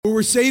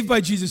We're saved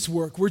by Jesus'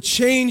 work, we're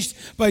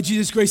changed by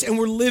Jesus' grace, and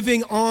we're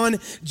living on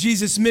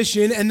Jesus'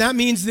 mission. And that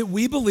means that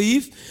we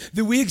believe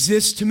that we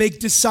exist to make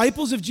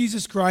disciples of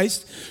Jesus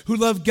Christ who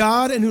love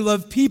God and who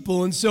love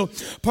people. And so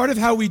part of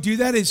how we do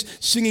that is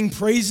singing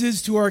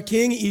praises to our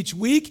King each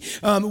week.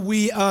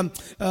 We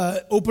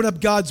open up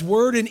God's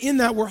Word, and in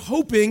that we're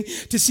hoping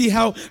to see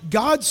how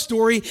God's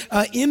story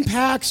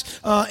impacts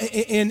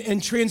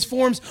and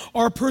transforms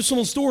our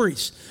personal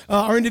stories,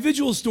 our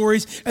individual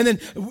stories, and then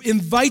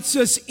invites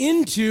us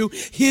into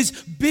his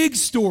big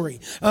story.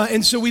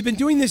 And so we've been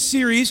doing this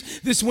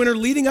series this winter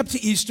leading up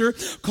to Easter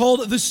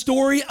called The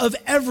Story of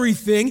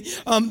Everything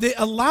that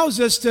allows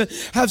us to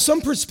have some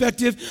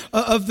perspective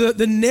of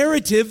the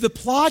narrative, the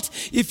plot,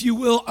 if you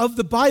will, of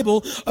the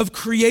Bible of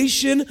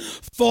creation,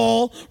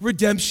 fall,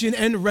 redemption,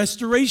 and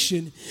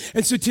restoration.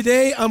 And so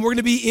today we're going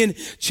to be in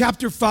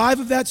chapter 5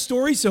 of that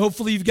story. So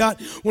hopefully you've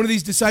got one of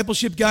these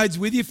discipleship guides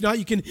with you. If not,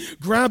 you can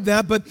grab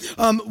that. But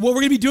what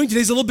we're going to be doing today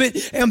is a little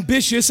bit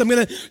ambitious. I'm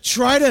going to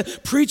try to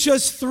preach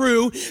us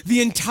through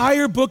the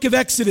entire book of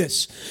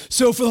Exodus.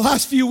 So for the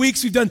last few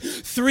weeks, we've done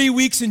 3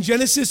 weeks in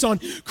Genesis on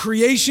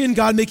creation,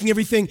 God making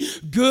everything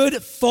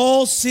good,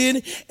 fall,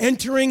 sin,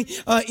 entering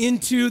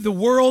into the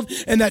world,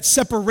 and that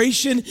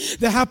separation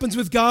that happens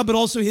with God, but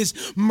also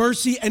his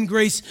mercy and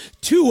grace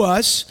to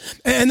us.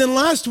 And then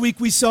last week,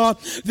 we saw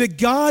that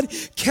God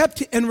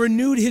kept and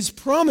renewed his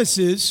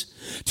promises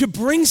to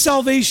bring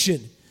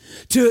salvation,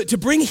 to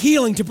bring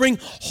healing, to bring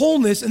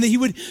wholeness, and that he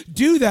would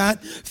do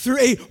that through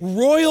a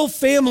royal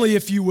family,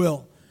 if you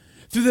will,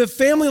 through the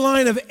family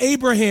line of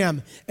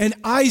Abraham and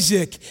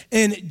Isaac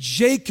and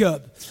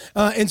Jacob.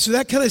 And so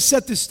that kind of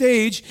set the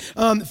stage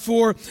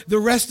for the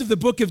rest of the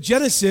book of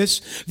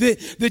Genesis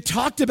that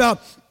talked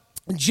about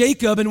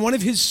Jacob and one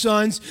of his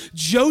sons,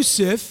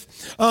 Joseph,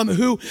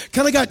 who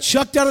kind of got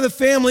chucked out of the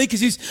family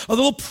because he's a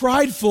little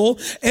prideful,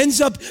 ends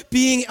up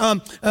being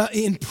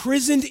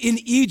imprisoned in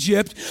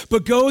Egypt,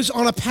 but goes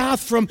on a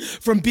path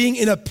from being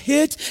in a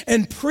pit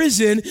and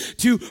prison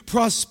to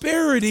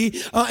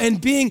prosperity and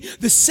being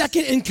the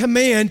second in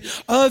command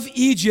of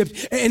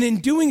Egypt. And in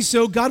doing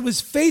so, God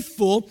was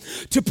faithful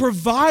to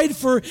provide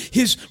for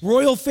his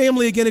royal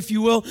family again, if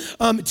you will,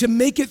 to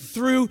make it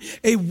through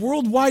a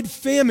worldwide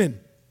famine.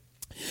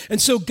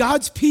 And so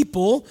God's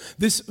people,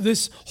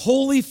 this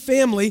holy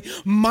family,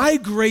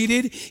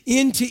 migrated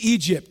into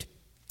Egypt.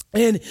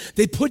 And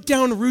they put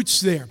down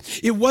roots there.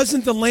 It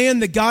wasn't the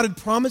land that God had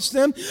promised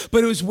them,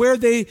 but it was where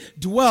they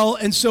dwell.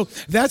 And so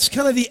that's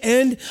kind of the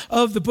end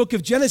of the book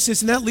of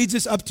Genesis, and that leads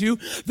us up to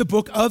the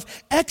book of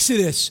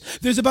Exodus.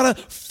 There's about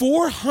a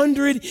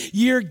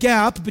 400-year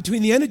gap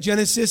between the end of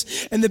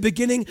Genesis and the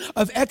beginning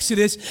of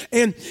Exodus.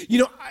 And, you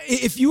know,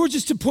 if you were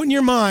just to put in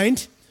your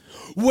mind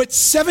what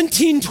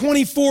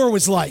 1724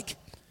 was like.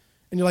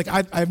 And you're like,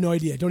 I have no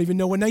idea. I don't even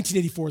know what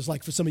 1984 is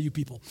like for some of you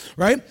people,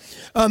 right?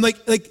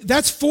 Like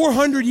that's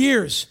 400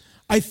 years,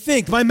 I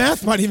think. My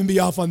math might even be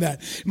off on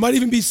that. It might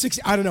even be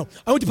 60, I don't know.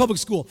 I went to public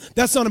school.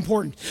 That's not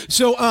important.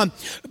 So,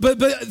 but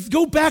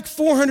go back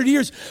 400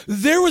 years,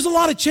 there was a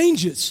lot of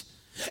changes.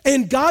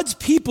 And God's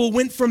people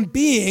went from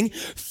being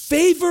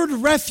favored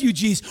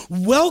refugees,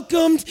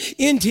 welcomed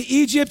into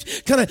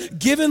Egypt, kind of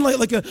given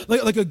like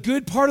a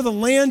good part of the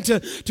land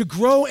to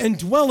grow and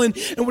dwell in.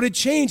 And what had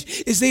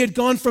changed is they had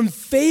gone from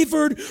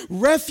favored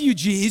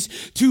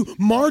refugees to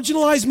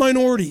marginalized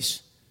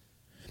minorities.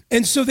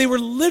 And so they were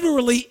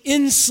literally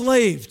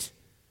enslaved.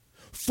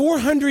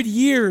 400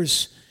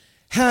 years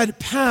had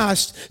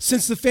passed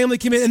since the family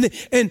came in.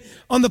 And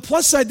on the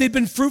plus side, they'd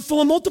been fruitful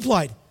and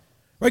multiplied.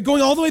 Right,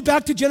 going all the way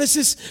back to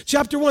Genesis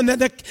chapter 1,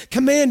 that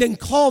command and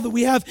call that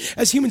we have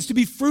as humans to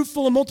be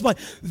fruitful and multiply.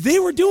 They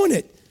were doing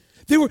it.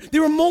 They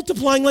were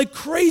multiplying like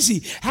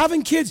crazy,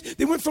 having kids.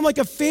 They went from like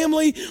a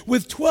family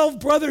with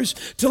 12 brothers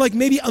to like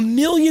maybe 1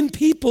 million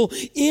people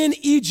in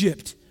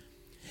Egypt.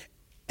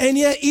 And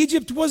yet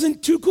Egypt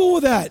wasn't too cool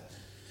with that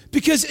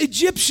because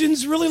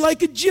Egyptians really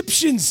like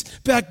Egyptians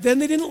back then.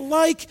 They didn't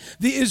like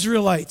the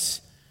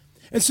Israelites.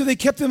 And so they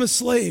kept them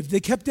enslaved. They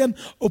kept them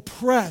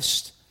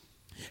oppressed.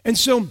 And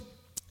so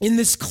in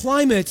this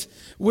climate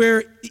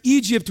where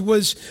Egypt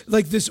was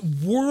like this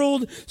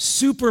world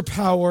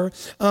superpower,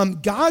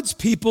 God's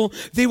people,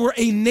 they were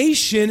a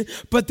nation,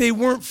 but they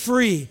weren't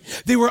free.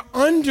 They were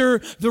under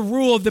the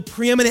rule of the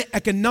preeminent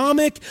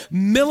economic,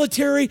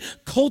 military,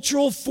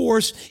 cultural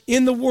force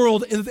in the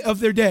world of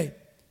their day.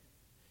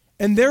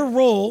 And their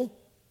role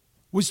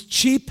was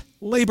cheap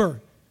labor.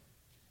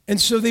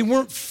 And so they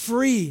weren't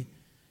free.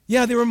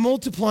 Yeah, they were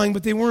multiplying,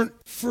 but they weren't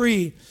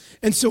free.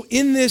 And so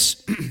in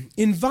this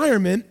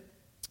environment,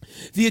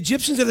 the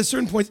Egyptians at a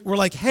certain point were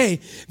like, hey,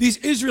 these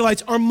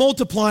Israelites are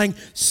multiplying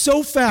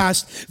so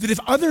fast that if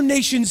other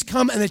nations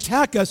come and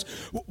attack us,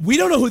 we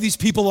don't know who these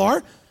people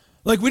are.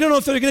 Like, we don't know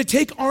if they're going to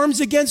take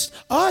arms against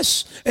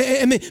us.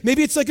 And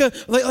maybe it's like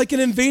an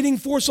invading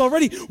force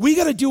already. We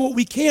got to do what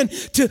we can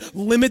to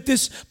limit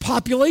this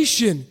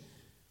population.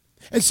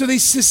 And so they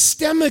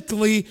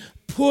systemically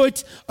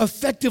put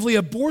effectively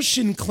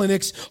abortion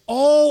clinics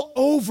all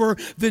over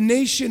the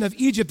nation of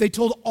Egypt. They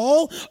told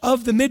all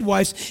of the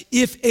midwives,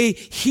 if a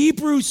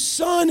Hebrew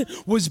son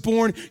was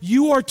born,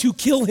 you are to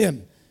kill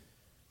him.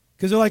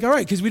 Because they're like, all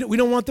right, because we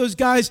don't want those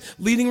guys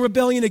leading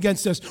rebellion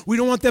against us. We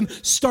don't want them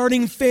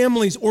starting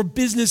families or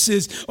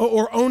businesses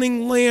or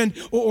owning land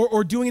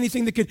or doing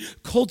anything that could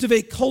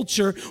cultivate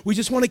culture. We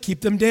just want to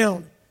keep them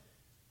down.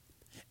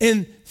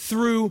 And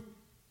through,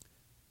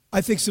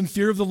 I think, some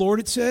fear of the Lord,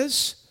 it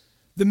says,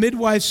 the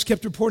midwives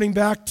kept reporting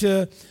back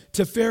to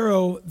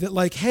Pharaoh that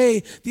like,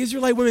 hey, the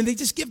Israelite women, they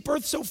just give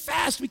birth so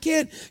fast. We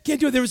can't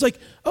do it. There was like,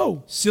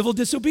 civil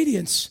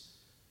disobedience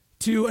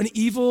to an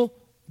evil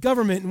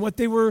government and what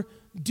they were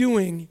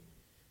doing.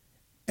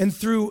 And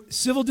through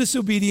civil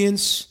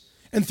disobedience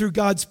and through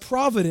God's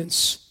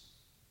providence,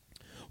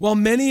 while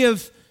many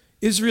of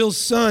Israel's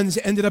sons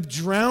ended up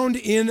drowned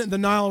in the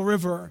Nile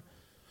River,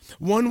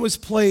 one was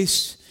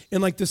placed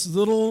in like this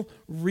little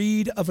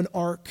reed of an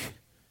ark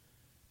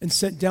and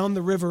sent down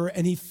the river,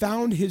 and he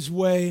found his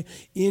way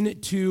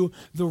into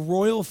the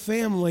royal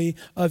family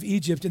of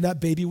Egypt, and that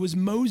baby was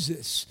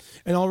Moses.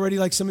 And already,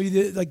 like some of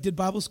you that did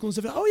Bible school and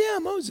stuff, oh yeah,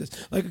 Moses.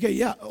 Like, okay,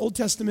 yeah, Old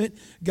Testament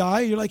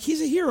guy. You're like,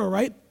 he's a hero,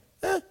 right?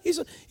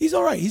 He's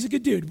all right. He's a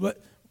good dude, but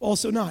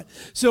also not.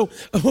 So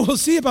we'll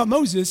see about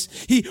Moses.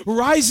 He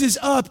rises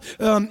up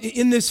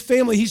in this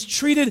family. He's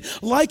treated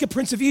like a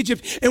prince of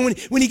Egypt, and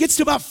when he gets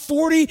to about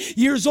 40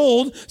 years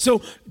old, so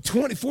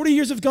 40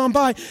 years have gone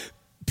by,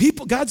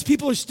 God's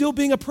people are still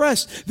being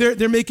oppressed.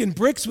 They're making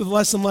bricks with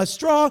less and less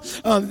straw.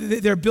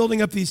 They're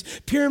building up these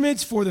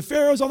pyramids for the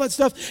pharaohs, all that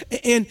stuff.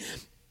 And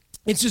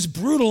it's just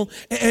brutal.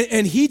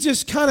 And he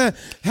just kind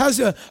of has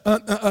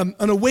an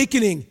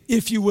awakening,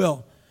 if you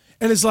will.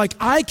 And is like,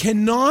 I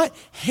cannot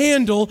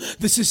handle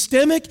the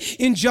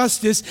systemic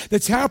injustice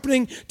that's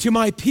happening to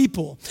my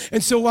people.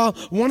 And so while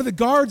one of the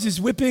guards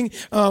is whipping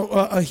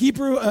a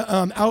Hebrew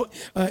out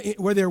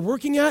where they're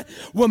working at,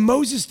 what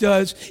Moses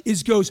does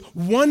is goes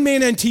one-man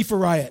Antifa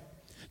riot.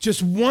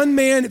 Just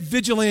one-man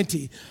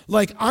vigilante.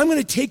 Like, I'm going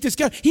to take this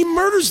guy. He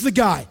murders the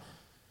guy.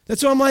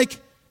 That's why I'm like,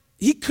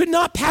 he could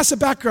not pass a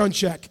background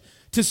check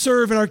to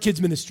serve in our kids'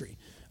 ministry.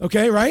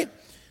 Okay, right?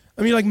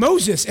 I mean, like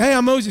Moses, hey,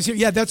 I'm Moses here.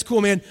 Yeah, that's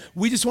cool, man.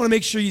 We just want to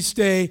make sure you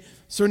stay a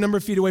certain number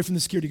of feet away from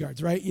the security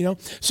guards, right? You know?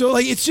 So,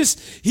 like, it's just,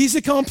 he's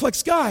a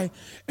complex guy.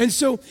 And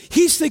so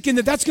he's thinking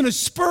that that's going to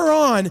spur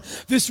on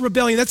this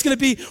rebellion. That's going to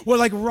be what,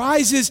 like,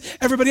 rises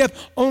everybody up.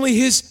 Only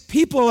his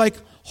people are like,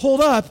 hold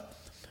up.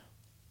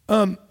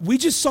 We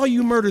just saw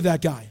you murder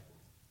that guy.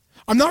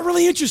 I'm not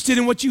really interested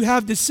in what you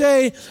have to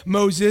say,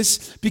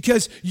 Moses,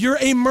 because you're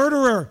a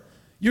murderer.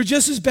 You're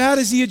just as bad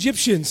as the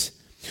Egyptians.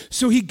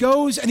 So he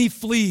goes and he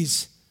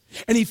flees.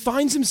 And he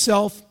finds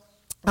himself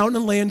out in a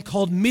land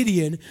called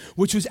Midian,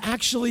 which was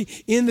actually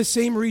in the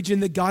same region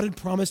that God had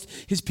promised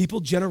his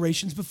people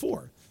generations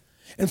before.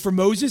 And for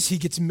Moses, he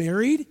gets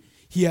married.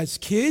 He has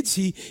kids.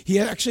 He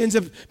actually ends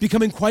up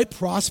becoming quite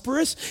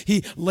prosperous.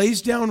 He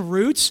lays down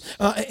roots.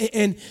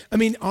 And I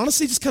mean,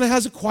 honestly, just kind of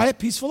has a quiet,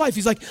 peaceful life.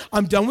 He's like,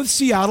 I'm done with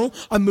Seattle.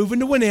 I'm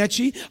moving to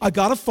Wenatchee. I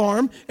got a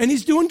farm, and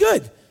he's doing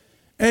good.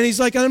 And he's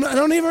like, I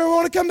don't even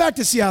want to come back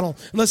to Seattle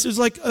unless there's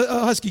like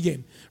a Husky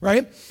game,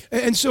 right?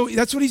 And so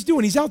that's what he's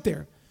doing. He's out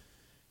there.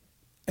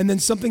 And then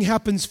something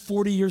happens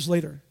 40 years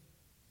later.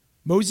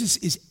 Moses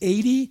is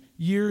 80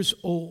 years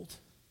old,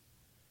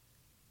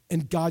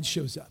 and God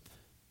shows up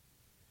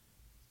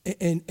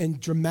and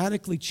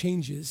dramatically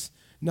changes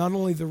not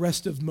only the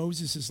rest of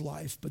Moses'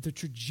 life, but the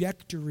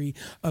trajectory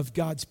of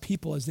God's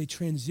people as they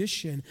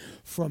transition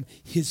from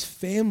his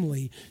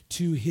family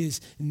to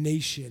his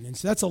nation. And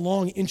so that's a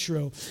long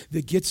intro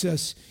that gets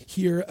us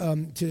here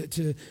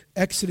to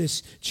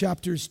Exodus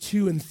chapters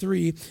 2 and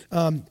 3.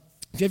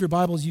 If you have your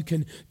Bibles, you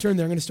can turn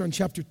there. I'm going to start in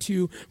chapter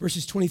 2,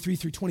 verses 23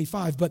 through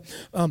 25. But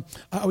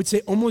I would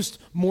say almost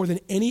more than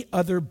any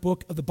other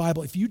book of the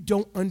Bible, if you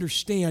don't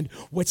understand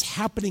what's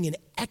happening in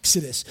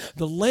Exodus,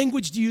 the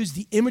language used,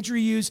 the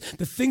imagery used,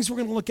 the things we're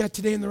going to look at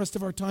today and the rest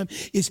of our time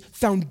is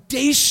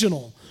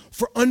foundational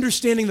for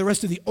understanding the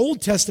rest of the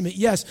Old Testament,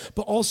 yes,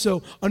 but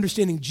also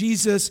understanding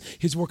Jesus,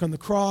 his work on the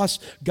cross,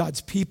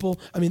 God's people.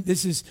 I mean,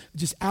 this is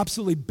just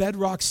absolutely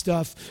bedrock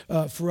stuff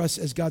for us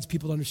as God's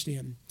people to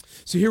understand.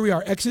 So here we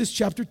are, Exodus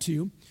chapter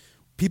 2.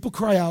 People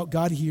cry out,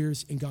 God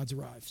hears, and God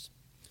arrives.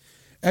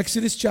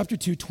 Exodus chapter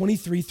 2,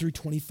 23 through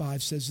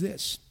 25 says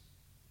this.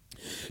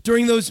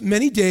 During those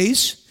many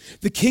days,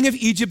 the king of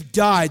Egypt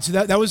died. So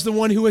that was the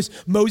one who was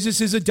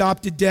Moses'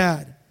 adopted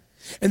dad.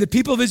 And the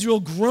people of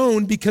Israel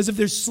groaned because of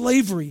their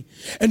slavery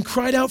and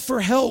cried out for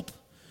help.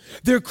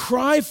 Their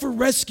cry for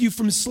rescue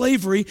from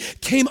slavery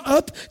came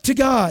up to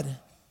God.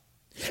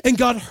 And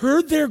God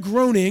heard their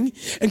groaning,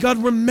 and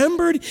God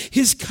remembered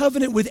his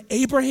covenant with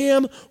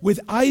Abraham, with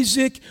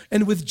Isaac,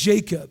 and with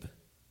Jacob.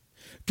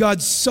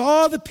 God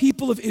saw the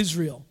people of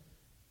Israel,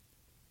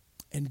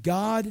 and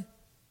God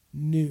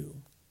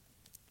knew.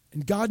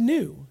 And God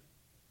knew.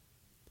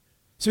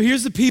 So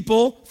here's the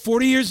people,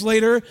 40 years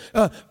later,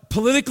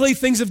 Politically,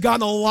 things have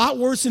gotten a lot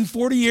worse in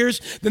 40 years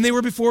than they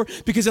were before,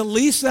 because at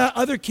least that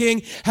other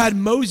king had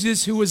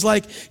Moses, who was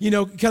like,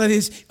 kind of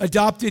his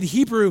adopted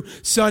Hebrew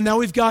son. Now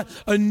we've got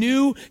a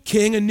new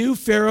king, a new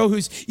Pharaoh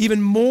who's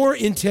even more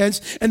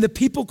intense, and the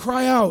people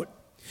cry out.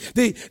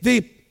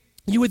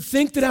 You would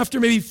think that after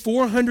maybe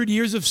 400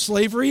 years of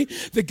slavery,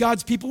 that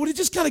God's people would have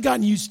just kind of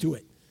gotten used to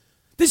it.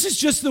 This is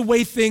just the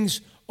way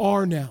things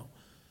are now.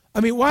 I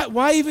mean,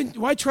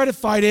 why try to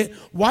fight it?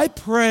 Why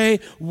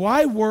pray?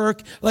 Why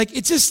work? Like,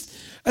 it's just,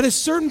 at a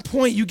certain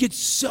point, you get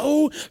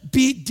so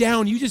beat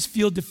down, you just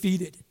feel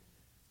defeated.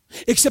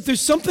 Except there's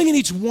something in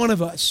each one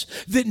of us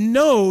that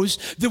knows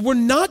that we're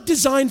not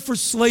designed for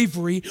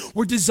slavery,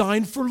 we're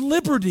designed for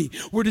liberty,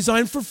 we're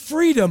designed for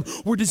freedom,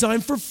 we're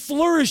designed for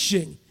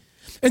flourishing.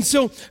 And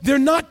so they're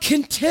not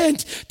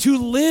content to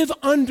live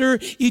under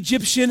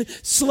Egyptian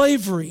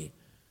slavery.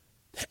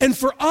 And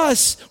for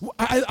us,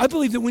 I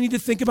believe that we need to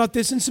think about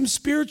this in some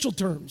spiritual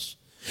terms.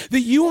 That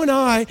you and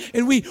I,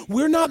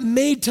 we're not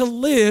made to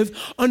live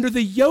under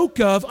the yoke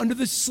of, under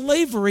the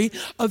slavery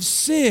of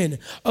sin,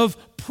 of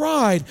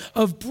pride,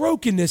 of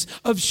brokenness,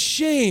 of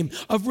shame,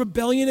 of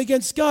rebellion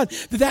against God.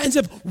 That ends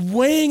up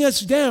weighing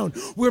us down.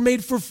 We're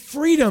made for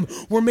freedom.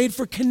 We're made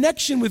for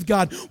connection with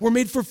God. We're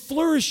made for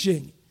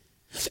flourishing.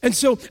 And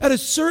so at a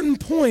certain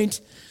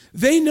point,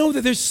 they know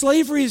that their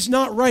slavery is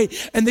not right,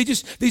 and they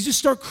just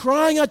start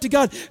crying out to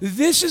God,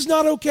 this is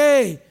not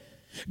okay.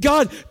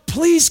 God,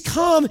 please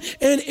come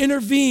and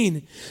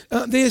intervene.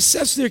 They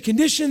assess their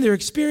condition, their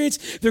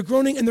experience, their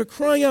groaning, and they're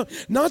crying out,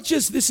 not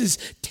just this is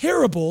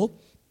terrible,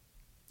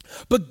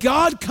 but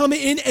God, come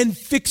in and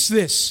fix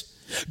this.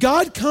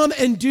 God, come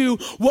and do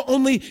what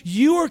only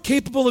you are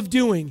capable of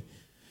doing.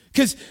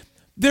 Because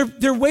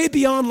they're way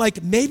beyond,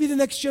 like, maybe the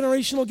next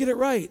generation will get it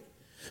right.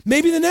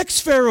 Maybe the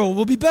next Pharaoh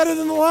will be better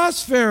than the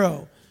last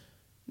Pharaoh.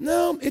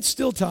 No, it's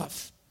still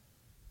tough.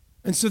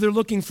 And so they're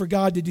looking for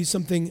God to do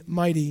something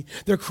mighty.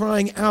 They're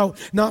crying out,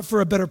 not for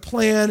a better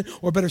plan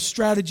or better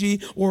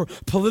strategy or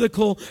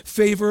political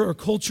favor or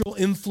cultural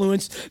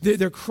influence.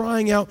 They're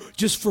crying out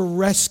just for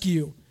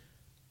rescue.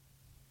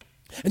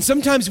 And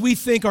sometimes we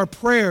think our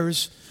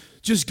prayers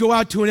just go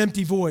out to an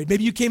empty void.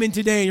 Maybe you came in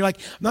today and you're like,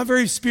 I'm not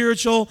very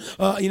spiritual.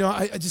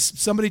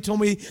 Somebody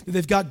told me that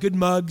they've got good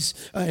mugs,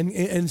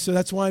 and so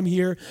that's why I'm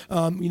here.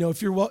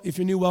 If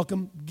you're new,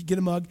 welcome, get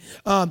a mug.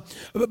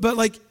 But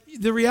like,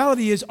 the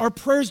reality is, our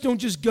prayers don't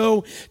just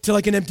go to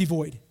like an empty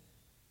void.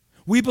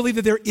 We believe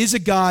that there is a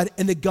God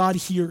and that God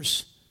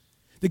hears.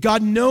 That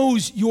God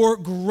knows your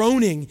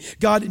groaning.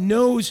 God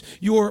knows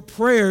your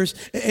prayers.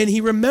 And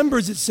he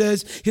remembers, it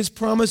says, his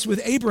promise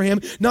with Abraham.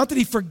 Not that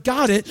he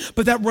forgot it,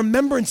 but that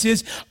remembrance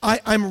is,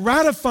 I'm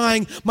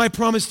ratifying my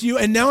promise to you,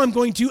 and now I'm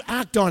going to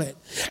act on it.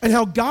 And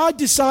how God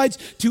decides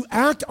to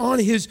act on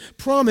his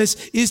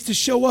promise is to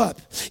show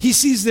up. He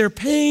sees their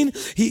pain.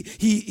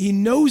 He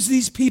knows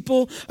these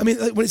people. I mean,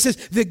 when it says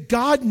that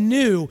God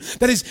knew,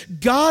 that is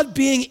God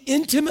being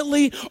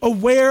intimately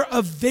aware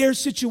of their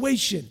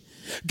situation.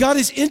 God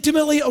is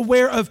intimately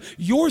aware of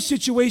your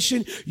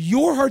situation,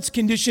 your heart's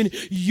condition,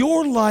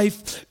 your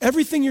life,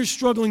 everything you're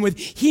struggling with.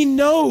 He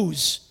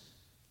knows.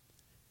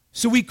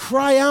 So we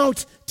cry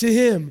out to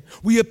him.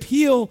 We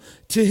appeal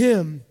to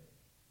him.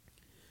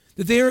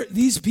 That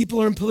these people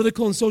are in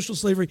political and social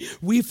slavery.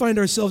 We find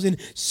ourselves in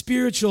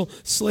spiritual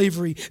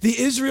slavery. The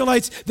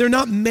Israelites, they're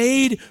not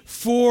made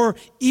for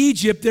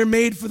Egypt. They're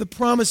made for the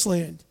promised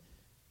land.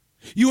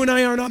 You and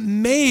I are not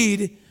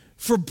made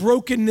for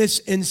brokenness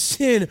and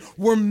sin.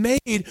 We're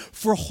made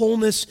for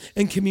wholeness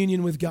and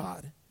communion with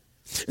God.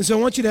 And so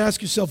I want you to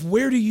ask yourself,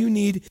 where do you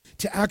need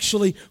to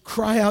actually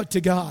cry out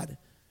to God?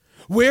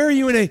 Where are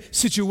you in a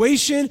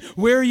situation?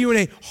 Where are you in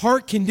a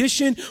heart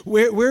condition?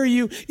 Where are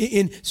you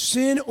in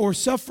sin or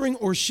suffering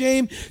or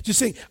shame? Just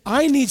saying,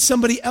 I need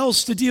somebody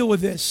else to deal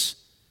with this.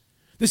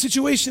 The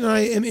situation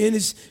I am in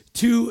is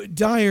too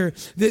dire.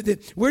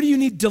 Where do you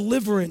need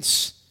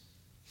deliverance?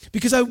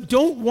 Because I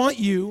don't want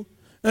you,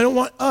 I don't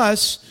want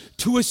us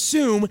to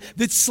assume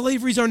that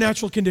slavery is our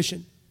natural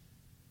condition.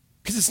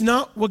 Because it's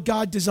not what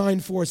God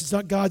designed for us. It's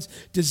not God's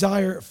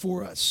desire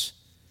for us.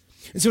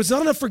 And so it's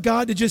not enough for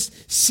God to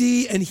just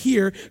see and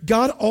hear.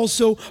 God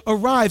also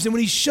arrives. And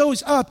when he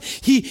shows up,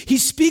 he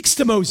speaks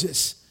to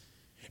Moses.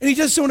 And he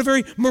does so in a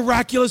very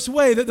miraculous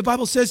way. That the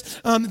Bible says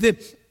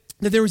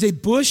that there was a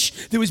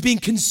bush that was being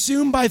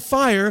consumed by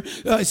fire,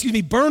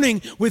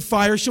 burning with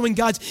fire, showing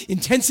God's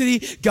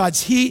intensity,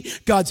 God's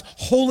heat, God's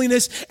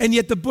holiness, and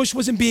yet the bush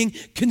wasn't being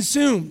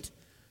consumed.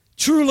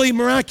 Truly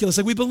miraculous.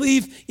 Like, we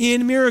believe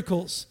in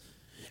miracles.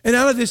 And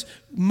out of this,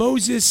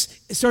 Moses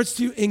starts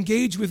to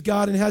engage with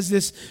God and has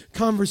this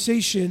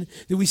conversation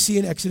that we see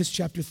in Exodus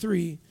chapter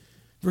 3,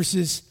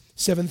 verses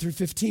 7 through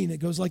 15. It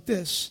goes like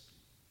this.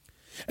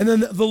 And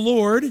then the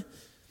Lord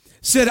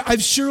said,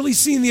 I've surely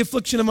seen the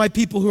affliction of my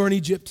people who are in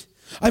Egypt.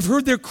 I've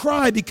heard their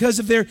cry because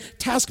of their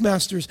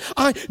taskmasters.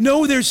 I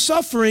know their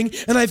suffering,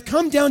 and I've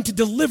come down to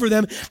deliver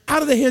them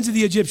out of the hands of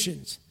the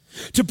Egyptians,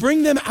 to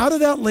bring them out of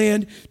that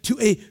land to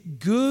a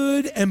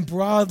good and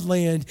broad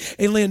land,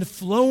 a land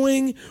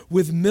flowing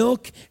with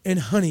milk and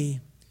honey.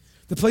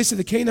 the place of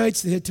the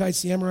Canaanites, the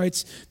Hittites, the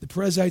Amorites, the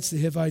Perizzites,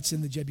 the Hivites,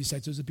 and the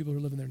Jebusites. Those are the people who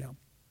are living there now.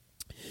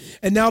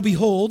 And now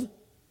behold,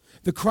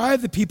 the cry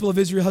of the people of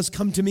Israel has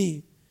come to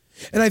me,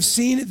 and I've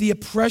seen the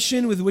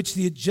oppression with which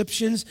the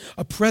Egyptians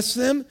oppress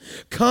them.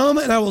 Come,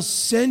 and I will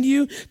send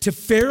you to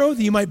Pharaoh,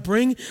 that you might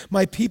bring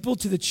my people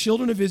to the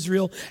children of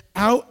Israel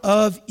out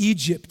of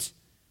Egypt.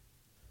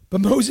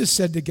 But Moses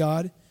said to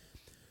God,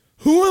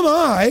 who am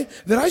I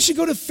that I should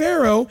go to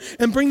Pharaoh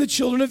and bring the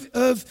children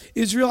of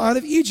Israel out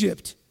of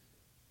Egypt?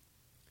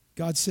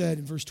 God said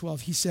in verse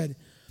 12, he said,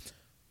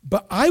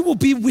 but I will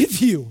be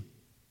with you,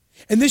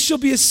 and this shall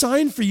be a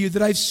sign for you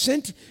that I've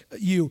sent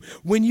you.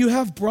 When you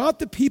have brought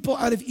the people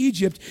out of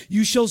Egypt,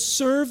 you shall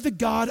serve the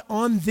God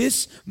on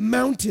this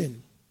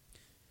mountain.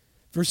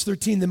 Verse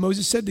 13, then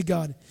Moses said to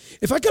God,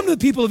 if I come to the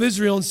people of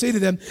Israel and say to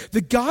them,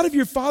 the God of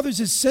your fathers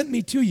has sent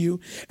me to you,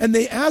 and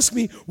they ask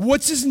me,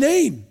 what's his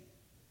name?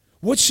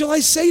 What shall I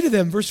say to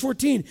them? Verse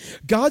 14,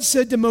 God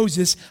said to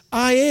Moses,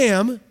 I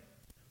am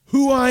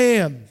who I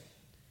am.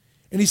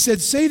 And he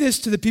said, say this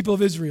to the people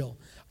of Israel,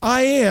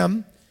 I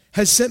am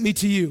has sent me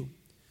to you.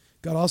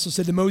 God also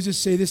said to Moses,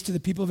 say this to the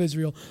people of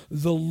Israel,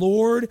 the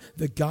Lord,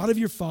 the God of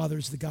your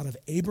fathers, the God of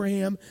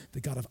Abraham, the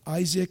God of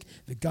Isaac,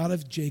 the God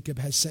of Jacob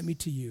has sent me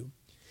to you.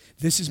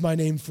 This is my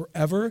name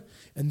forever,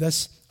 and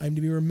thus I am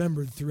to be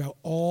remembered throughout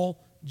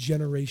all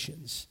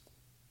generations.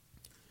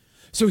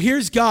 So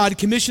here's God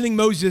commissioning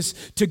Moses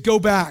to go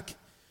back.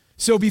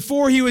 So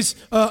before he was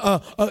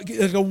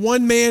like a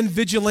one-man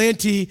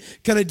vigilante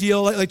kind of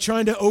deal, like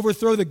trying to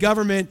overthrow the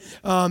government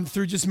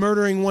through just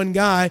murdering one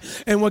guy.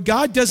 And what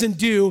God doesn't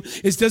do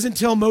is doesn't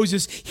tell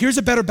Moses, here's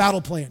a better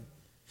battle plan.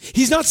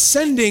 He's not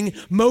sending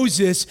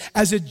Moses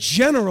as a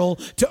general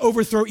to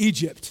overthrow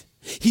Egypt.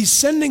 He's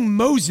sending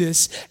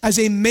Moses as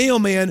a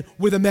mailman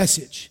with a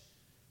message.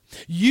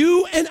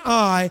 You and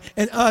I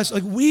and us,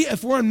 like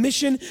if we're on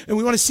mission and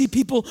we want to see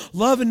people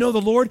love and know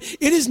the Lord,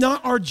 it is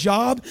not our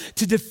job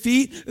to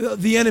defeat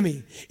the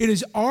enemy. It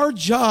is our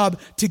job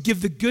to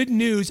give the good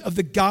news of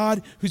the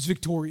God who's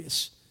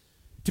victorious,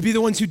 to be the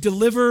ones who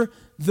deliver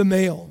the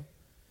mail.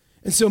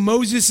 And so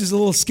Moses is a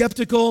little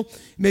skeptical.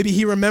 Maybe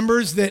he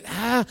remembers that,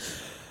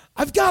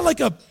 I've got like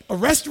a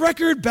arrest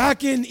record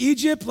back in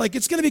Egypt. Like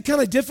it's going to be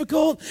kind of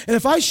difficult. And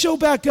if I show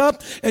back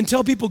up and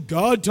tell people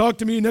God talked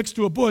to me next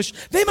to a bush,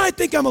 they might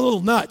think I'm a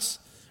little nuts,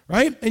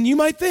 right? And you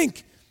might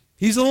think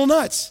he's a little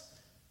nuts.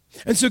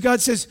 And so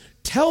God says,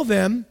 tell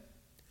them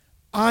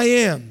I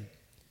am.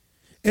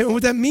 And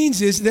what that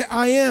means is that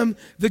I am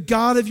the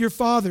God of your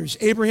fathers,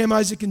 Abraham,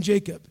 Isaac, and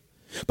Jacob.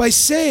 By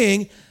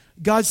saying,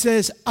 God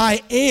says,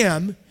 I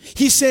am,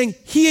 he's saying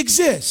he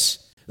exists.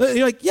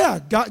 You're like, yeah,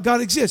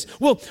 God exists.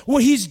 Well,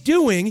 what he's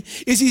doing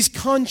is he's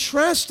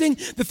contrasting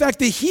the fact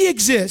that he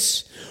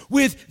exists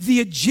with the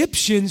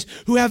Egyptians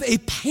who have a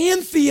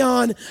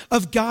pantheon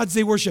of gods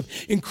they worship.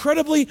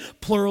 Incredibly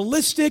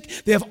pluralistic.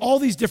 They have all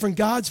these different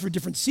gods for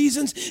different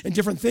seasons and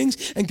different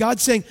things. And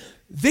God's saying,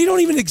 they don't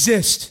even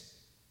exist.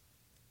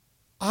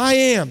 I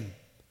am.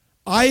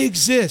 I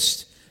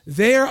exist.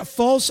 They are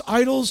false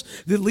idols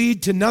that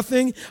lead to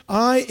nothing.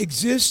 I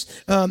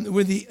exist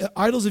when the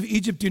idols of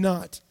Egypt do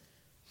not.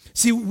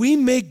 See, we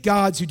make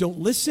gods who don't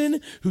listen,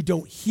 who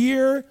don't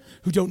hear,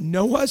 who don't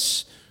know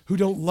us, who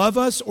don't love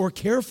us or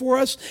care for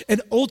us,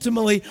 and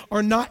ultimately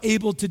are not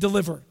able to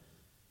deliver.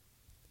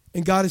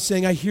 And God is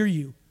saying, I hear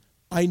you.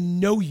 I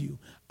know you.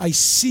 I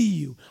see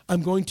you.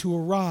 I'm going to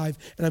arrive,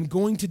 and I'm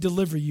going to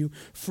deliver you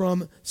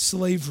from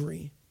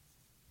slavery.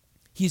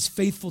 He is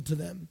faithful to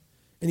them,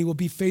 and he will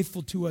be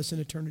faithful to us in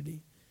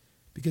eternity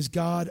because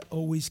God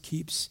always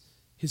keeps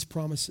his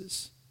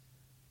promises.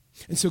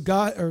 And so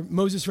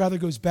Moses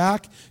goes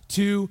back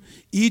to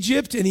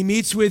Egypt, and he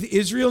meets with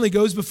Israel, and he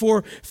goes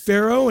before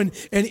Pharaoh, and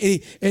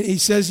he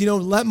says,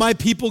 let my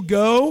people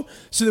go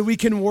so that we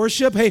can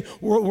worship. Hey,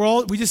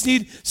 we just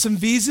need some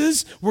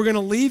visas. We're going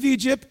to leave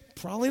Egypt.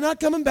 Probably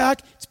not coming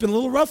back. It's been a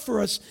little rough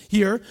for us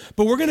here,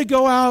 but we're going to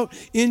go out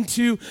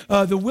into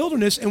the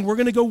wilderness, and we're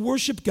going to go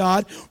worship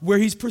God where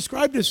he's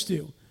prescribed us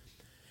to.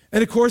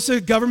 And of course, a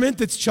government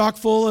that's chock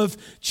full of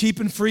cheap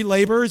and free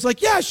labor is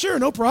like, yeah, sure,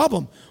 no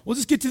problem. We'll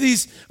just get to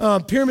these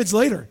pyramids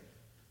later.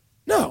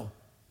 No,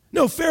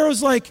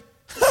 Pharaoh's like,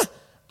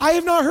 I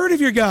have not heard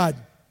of your God.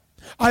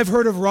 I've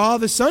heard of Ra,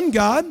 the sun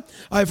god.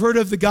 I've heard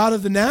of the God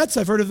of the gnats.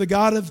 I've heard of the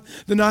God of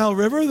the Nile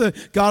River,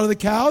 the God of the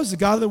cows, the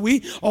God of the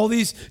wheat, all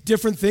these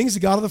different things, the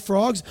God of the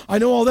frogs. I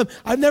know all of them.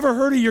 I've never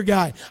heard of your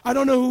guy. I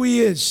don't know who he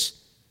is.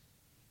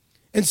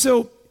 And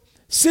so,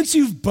 since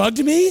you've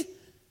bugged me,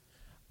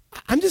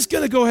 I'm just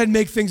going to go ahead and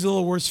make things a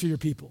little worse for your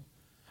people.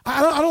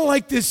 I don't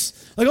like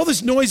this, like all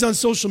this noise on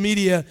social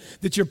media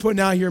that you're putting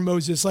out here,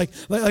 Moses. Like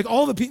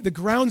all the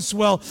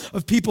groundswell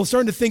of people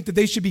starting to think that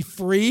they should be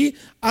free.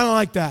 I don't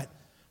like that.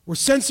 We're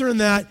censoring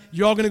that.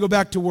 You're all going to go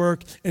back to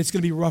work, and it's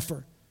going to be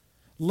rougher.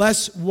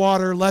 Less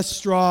water, less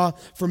straw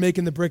for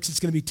making the bricks. It's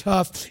going to be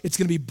tough. It's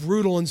going to be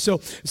brutal. And so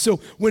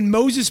when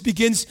Moses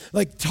begins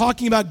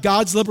talking about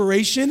God's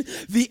liberation,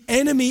 the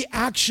enemy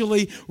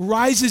actually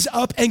rises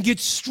up and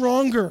gets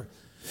stronger.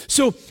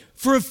 So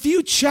for a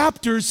few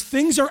chapters,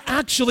 things are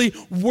actually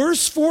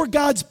worse for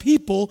God's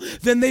people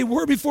than they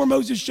were before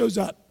Moses shows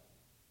up.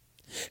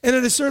 And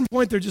at a certain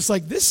point, they're just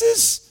like, this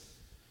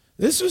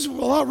was a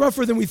lot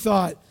rougher than we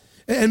thought.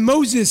 And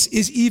Moses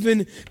is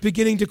even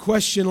beginning to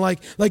question,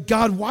 like,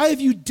 God, why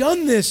have you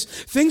done this?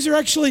 Things are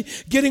actually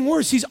getting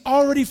worse. He's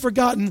already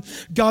forgotten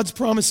God's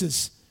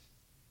promises.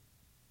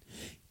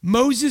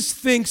 Moses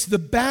thinks the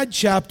bad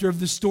chapter of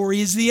the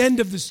story is the end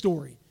of the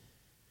story.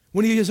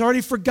 When he has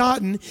already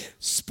forgotten,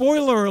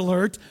 spoiler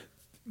alert,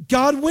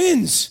 God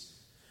wins.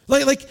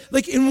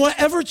 Like in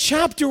whatever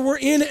chapter we're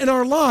in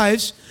our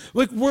lives,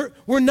 like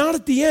we're not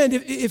at the end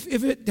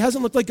if it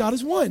hasn't looked like God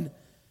has won.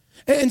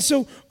 And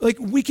so, like,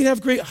 we can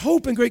have great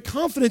hope and great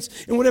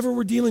confidence in whatever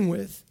we're dealing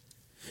with.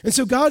 And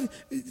so God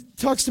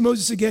talks to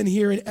Moses again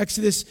here in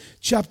Exodus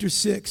chapter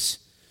 6,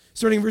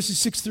 starting in verses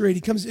 6 through 8.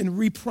 He comes and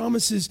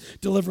re-promises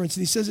deliverance.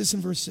 And he says this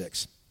in verse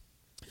 6.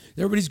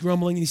 Everybody's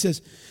grumbling, and he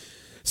says,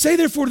 say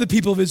therefore to the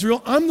people of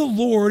Israel, I'm the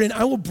Lord, and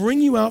I will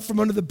bring you out from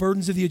under the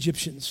burdens of the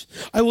Egyptians.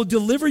 I will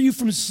deliver you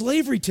from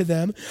slavery to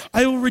them.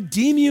 I will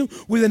redeem you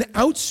with an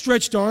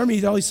outstretched arm.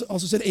 He also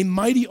said a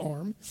mighty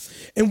arm.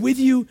 And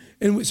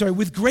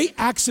with great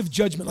acts of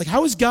judgment. Like,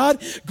 how is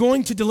God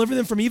going to deliver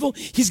them from evil?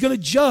 He's going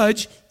to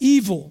judge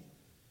evil.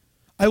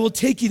 I will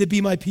take you to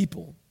be my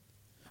people.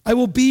 I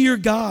will be your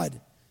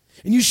God.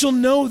 And you shall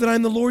know that I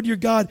am the Lord your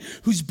God,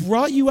 who's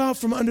brought you out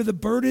from under the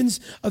burdens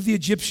of the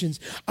Egyptians.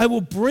 I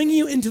will bring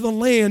you into the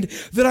land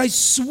that I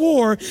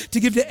swore to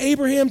give to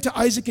Abraham, to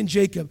Isaac, and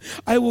Jacob.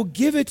 I will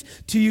give it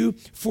to you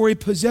for a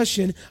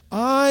possession.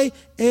 I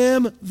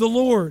am the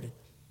Lord.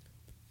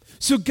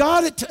 So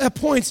God, at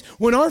points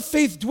when our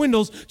faith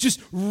dwindles,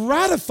 just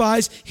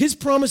ratifies his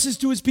promises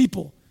to his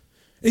people.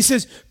 And he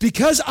says,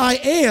 because I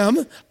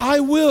am, I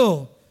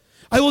will.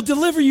 I will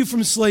deliver you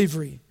from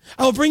slavery.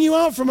 I will bring you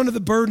out from under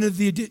the burden of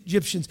the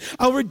Egyptians.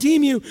 I will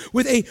redeem you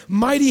with a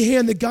mighty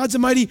hand, that God's a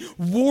mighty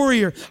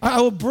warrior. I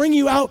will bring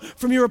you out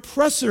from your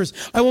oppressors.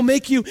 I will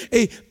make you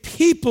a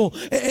people,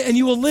 and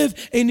you will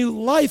live a new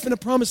life in a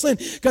promised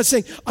land. God's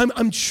saying,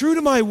 I'm true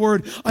to my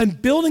word. I'm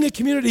building a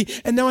community,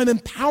 and now I'm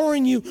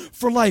empowering you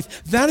for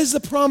life. That is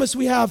the promise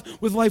we have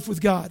with life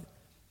with God.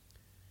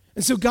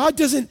 And so God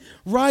doesn't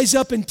rise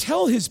up and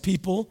tell his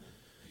people,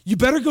 you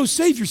better go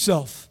save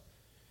yourself.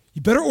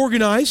 You better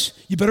organize.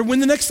 You better win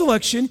the next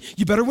election.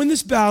 You better win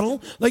this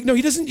battle. Like, no,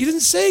 he doesn't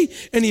say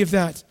any of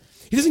that.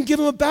 He doesn't give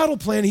them a battle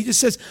plan. He just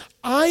says,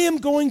 I am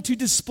going to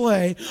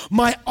display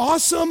my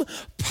awesome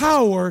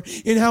power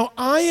in how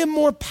I am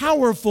more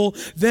powerful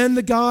than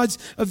the gods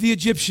of the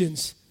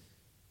Egyptians.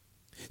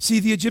 See,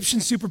 the Egyptian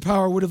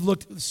superpower would have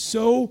looked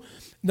so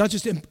not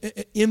just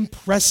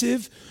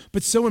impressive,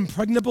 but so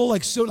impregnable,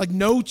 like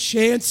no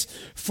chance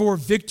for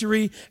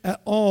victory at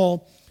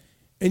all.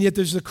 And yet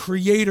there's a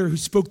creator who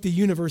spoke the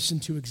universe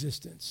into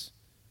existence.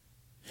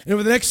 And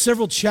over the next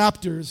several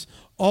chapters,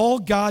 all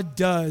God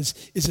does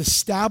is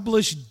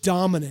establish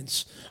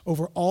dominance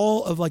over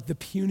all of like the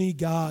puny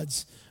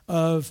gods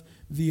of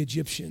the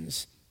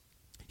Egyptians.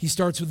 He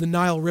starts with the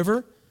Nile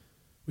River,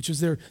 which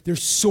was their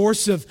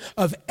source of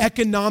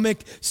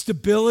economic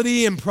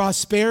stability and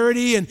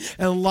prosperity and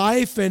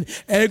life and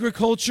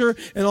agriculture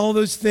and all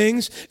those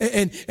things.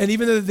 And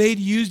even though they'd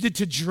used it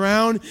to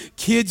drown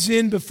kids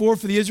in before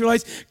for the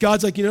Israelites,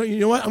 God's like, you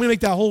know what? I'm going to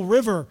make that whole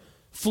river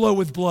flow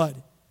with blood.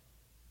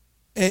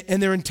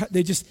 And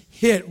they just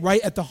hit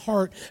right at the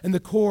heart and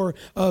the core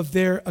of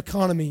their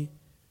economy.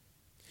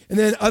 And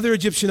then other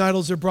Egyptian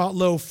idols are brought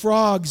low.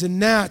 Frogs and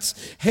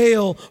gnats,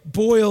 hail,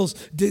 boils,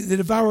 they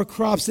devour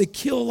crops, they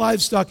kill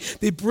livestock,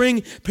 they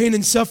bring pain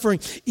and suffering.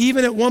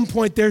 Even at one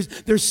point,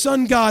 their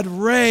sun god,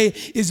 Re,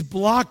 is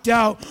blocked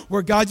out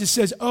where God just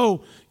says,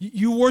 oh,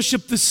 you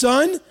worship the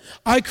sun?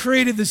 I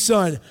created the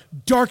sun.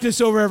 Darkness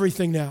over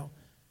everything now.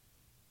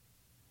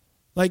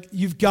 Like,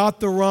 you've got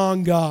the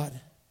wrong God.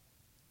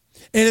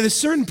 And at a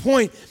certain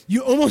point,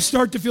 you almost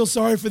start to feel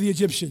sorry for the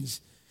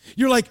Egyptians.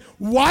 You're like,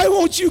 why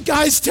won't you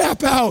guys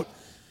tap out?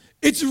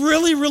 It's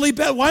really, really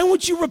bad. Why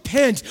won't you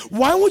repent?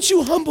 Why won't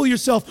you humble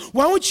yourself?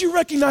 Why won't you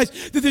recognize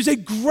that there's a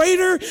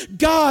greater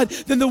God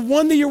than the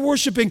one that you're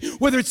worshiping,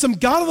 whether it's some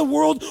God of the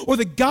world or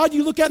the God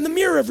you look at in the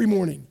mirror every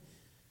morning?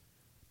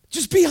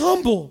 Just be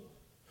humble.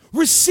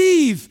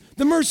 Receive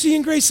the mercy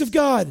and grace of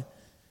God.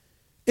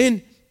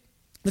 And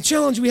the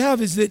challenge we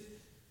have is that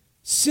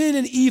sin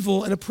and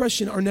evil and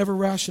oppression are never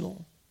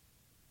rational.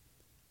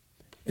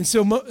 And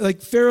so,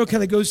 like, Pharaoh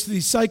kind of goes through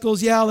these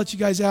cycles. Yeah, I'll let you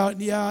guys out.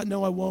 Yeah,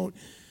 no, I won't.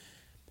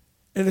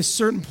 And at a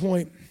certain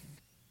point,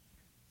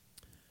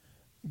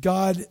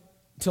 God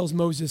tells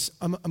Moses,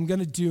 I'm going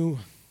to do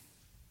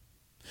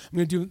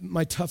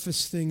my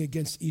toughest thing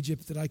against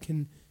Egypt that I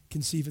can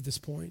conceive at this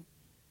point.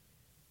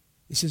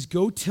 He says,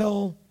 go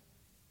tell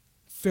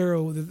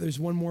Pharaoh that there's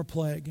one more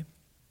plague.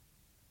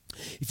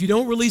 If you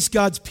don't release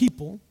God's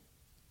people,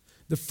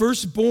 the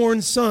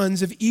firstborn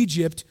sons of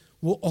Egypt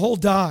will all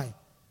die.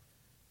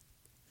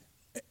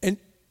 And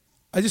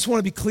I just want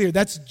to be clear,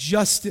 that's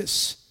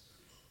justice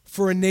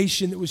for a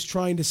nation that was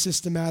trying to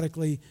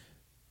systematically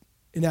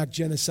enact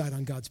genocide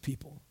on God's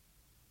people.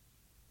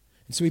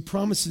 And so he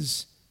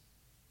promises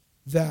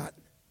that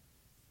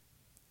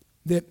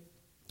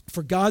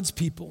for God's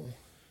people,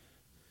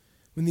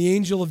 when the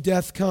angel of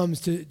death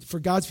comes for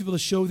God's people to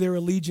show their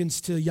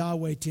allegiance to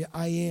Yahweh, to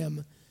I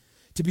am,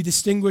 to be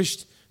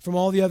distinguished from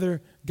all the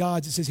other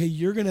gods, it says, hey,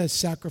 you're going to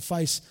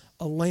sacrifice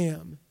a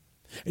lamb,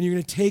 and you're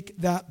going to take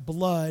that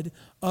blood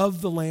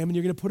of the lamb, and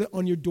you're going to put it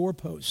on your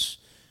doorposts.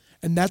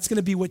 And that's going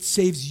to be what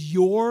saves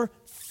your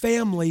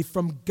family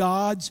from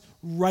God's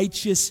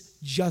righteous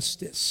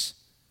justice.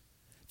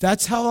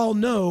 That's how I'll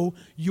know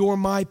you're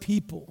my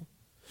people.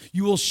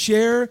 You will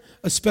share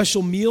a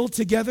special meal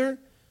together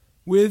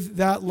with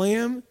that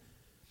lamb.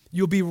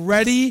 You'll be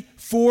ready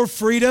for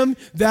freedom.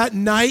 That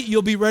night,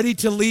 you'll be ready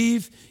to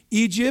leave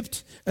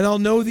Egypt, and I'll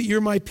know that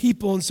you're my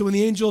people. And so when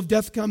the angel of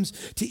death comes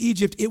to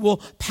Egypt, it will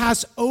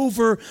pass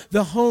over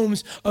the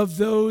homes of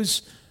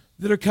those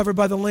that are covered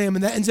by the lamb.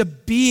 And that ends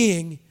up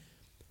being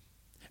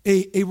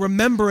a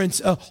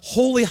remembrance, a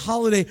holy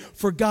holiday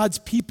for God's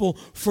people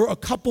for a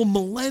couple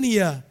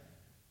millennia.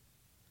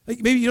 Like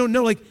maybe you don't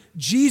know, like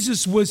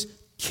Jesus was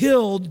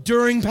killed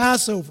during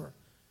Passover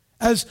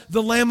as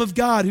the Lamb of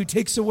God who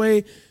takes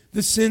away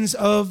the sins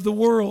of the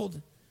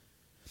world.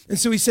 And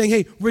so he's saying,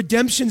 hey,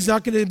 redemption's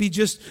not going to be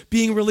just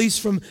being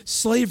released from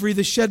slavery.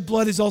 The shed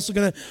blood is also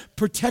going to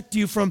protect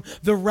you from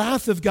the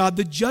wrath of God,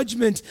 the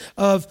judgment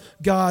of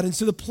God. And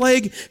so the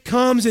plague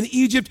comes and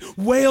Egypt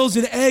wails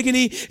in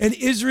agony and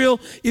Israel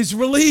is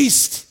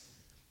released,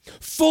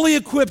 fully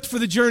equipped for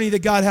the journey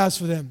that God has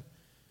for them.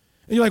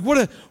 And you're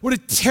like, what a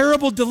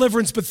terrible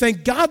deliverance, but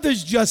thank God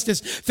there's justice.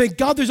 Thank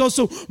God there's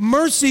also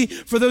mercy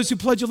for those who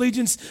pledge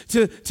allegiance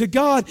to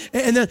God.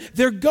 And then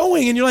they're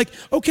going, and you're like,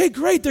 okay,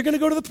 great, they're going to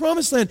go to the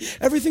promised land.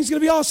 Everything's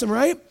going to be awesome,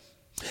 right?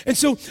 And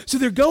so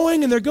they're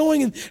going, and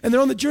they're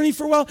on the journey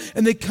for a while,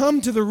 and they come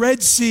to the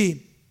Red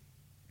Sea.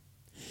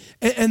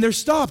 And they're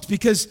stopped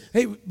because,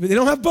 hey, they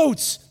don't have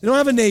boats. They don't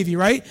have a navy,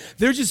 right?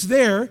 They're just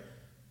there.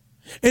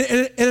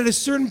 And at a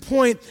certain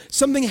point,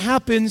 something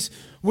happens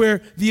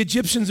where the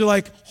Egyptians are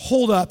like,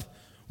 hold up,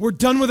 we're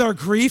done with our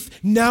grief,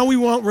 now we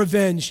want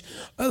revenge.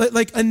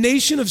 Like a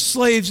nation of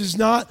slaves is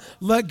not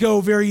let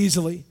go very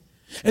easily.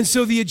 And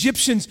so the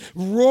Egyptians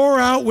roar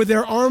out with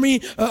their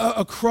army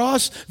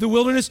across the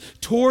wilderness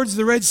towards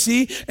the Red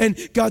Sea, and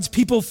God's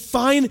people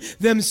find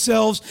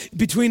themselves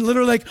between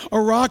literally like a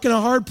rock and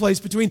a hard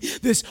place, between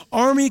this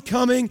army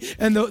coming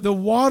and the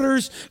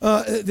waters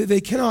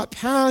they cannot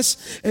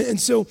pass. And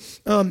so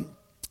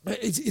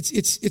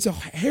it's a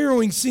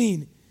harrowing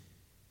scene.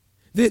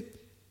 That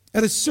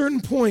at a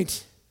certain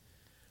point,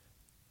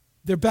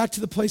 they're back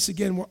to the place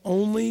again where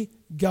only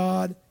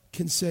God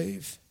can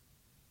save.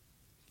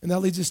 And that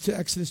leads us to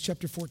Exodus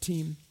chapter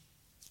 14.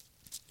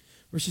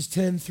 Verses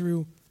 10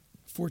 through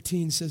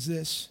 14 says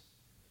this.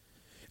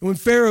 And when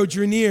Pharaoh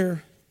drew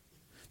near,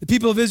 the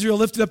people of Israel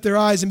lifted up their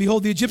eyes, and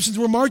behold, the Egyptians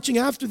were marching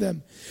after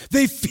them.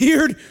 They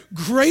feared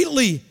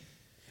greatly,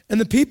 and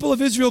the people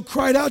of Israel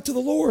cried out to the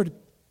Lord.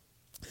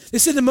 They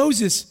said to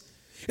Moses,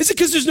 is it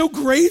because there's no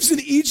graves in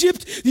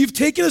Egypt that you've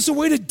taken us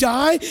away to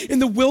die in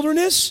the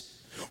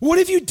wilderness? What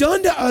have you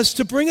done to us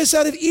to bring us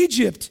out of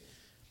Egypt?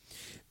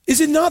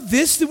 Is it not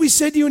this that we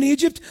said to you in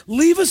Egypt?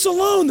 Leave us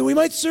alone that we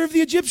might serve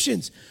the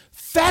Egyptians.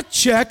 Fact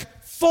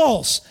check,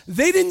 false.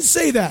 They didn't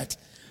say that.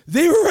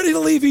 They were ready to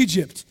leave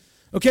Egypt.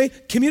 Okay?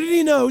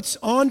 Community Notes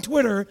on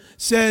Twitter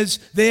says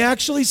they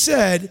actually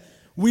said,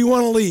 we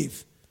want to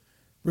leave.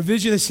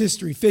 Revisionist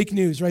history, fake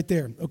news right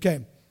there.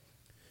 Okay.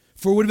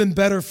 For it would have been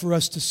better for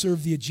us to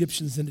serve the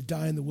Egyptians than to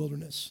die in the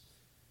wilderness.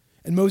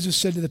 And Moses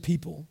said to the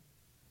people,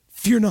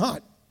 fear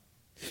not.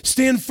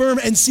 Stand firm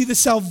and see the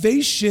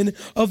salvation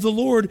of the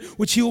Lord,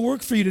 which he will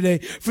work for you today.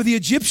 For the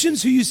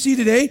Egyptians who you see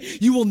today,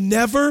 you will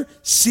never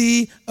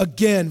see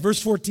again.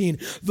 Verse 14,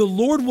 the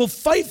Lord will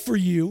fight for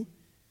you.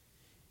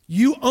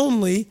 You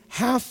only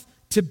have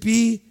to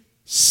be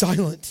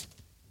silent.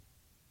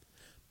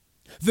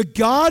 The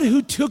God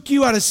who took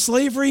you out of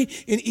slavery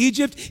in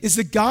Egypt is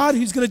the God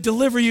who's going to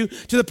deliver you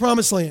to the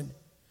promised land.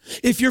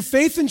 If your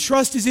faith and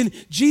trust is in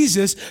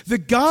Jesus, the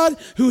God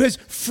who has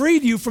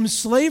freed you from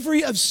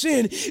slavery of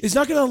sin is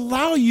not going to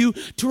allow you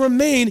to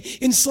remain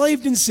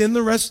enslaved in sin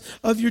the rest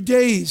of your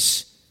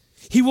days.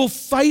 He will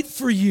fight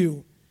for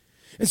you.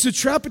 And so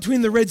trapped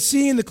between the Red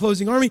Sea and the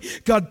closing army,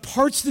 God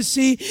parts the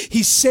sea,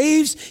 he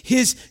saves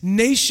his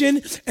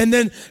nation, and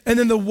then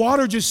the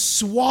water just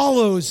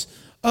swallows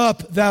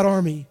up that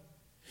army.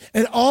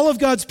 And all of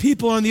God's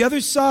people are on the other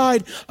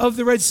side of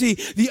the Red Sea,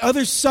 the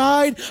other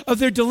side of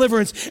their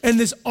deliverance. And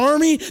this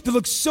army that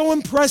looked so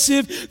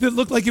impressive, that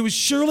looked like it was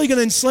surely going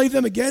to enslave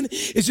them again,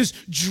 is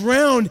just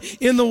drowned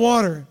in the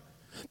water.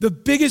 The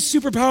biggest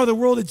superpower the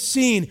world had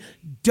seen,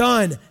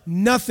 done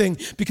nothing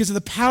because of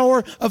the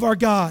power of our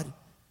God.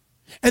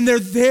 And they're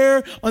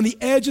there on the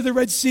edge of the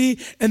Red Sea,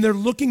 and they're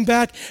looking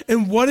back,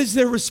 and what is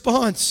their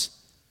response?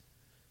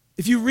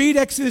 If you read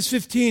Exodus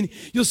 15,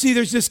 you'll see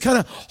there's this kind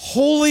of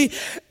holy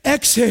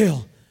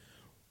exhale.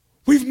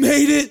 We've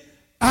made it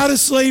out of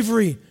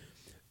slavery.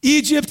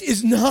 Egypt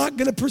is not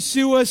going to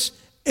pursue us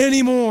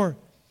anymore.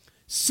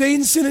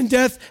 Satan, sin, and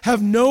death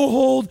have no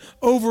hold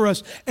over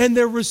us. And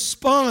their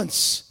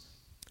response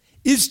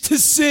is to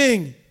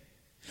sing.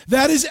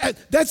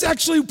 That's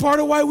actually part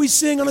of why we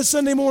sing on a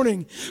Sunday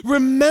morning,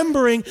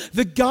 remembering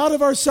the God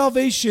of our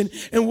salvation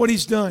and what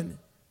he's done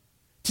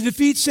to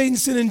defeat Satan,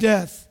 sin, and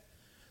death,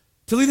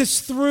 to lead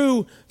us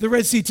through the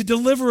Red Sea, to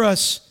deliver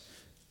us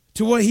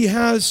to what he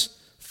has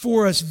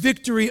for us.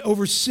 Victory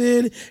over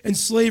sin and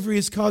slavery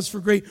is cause for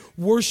great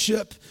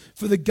worship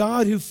for the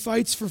God who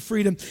fights for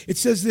freedom. It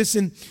says this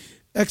in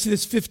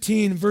Exodus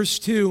 15, verse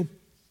 2.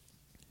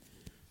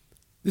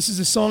 This is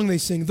a song they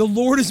sing. The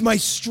Lord is my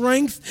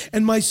strength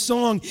and my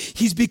song.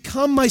 He's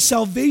become my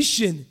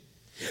salvation.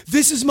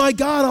 This is my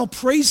God, I'll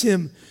praise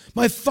him.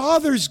 My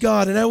Father's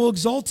God, and I will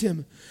exalt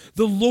him.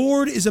 The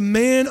Lord is a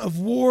man of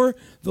war.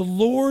 The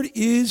Lord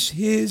is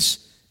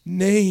his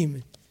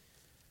name.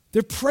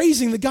 They're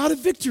praising the God of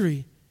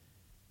victory.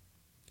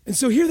 And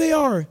so here they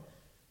are,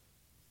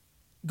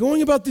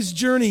 going about this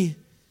journey.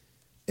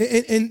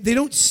 And they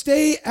don't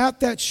stay at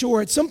that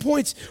shore. At some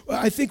points,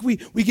 I think we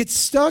get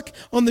stuck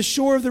on the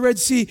shore of the Red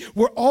Sea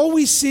where all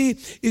we see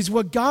is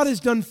what God has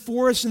done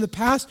for us in the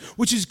past,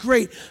 which is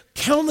great.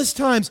 Countless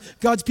times,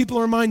 God's people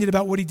are reminded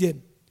about what he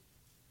did.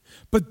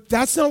 But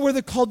that's not where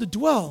they're called to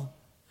dwell.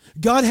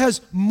 God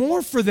has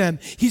more for them.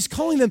 He's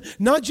calling them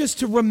not just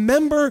to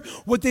remember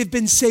what they've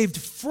been saved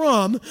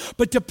from,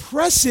 but to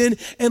press in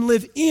and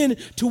live in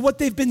to what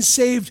they've been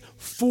saved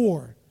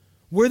for,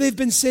 where they've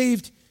been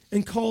saved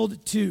and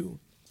called to.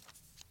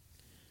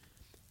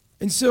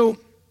 And so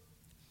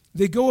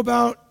they go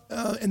about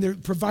and they're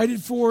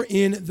provided for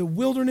in the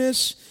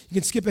wilderness. You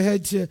can skip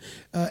ahead to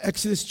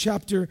Exodus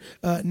chapter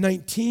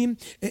 19.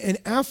 And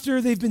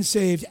after they've been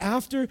saved,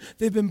 after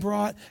they've been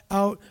brought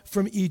out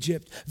from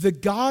Egypt, the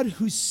God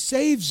who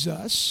saves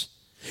us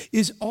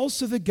is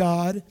also the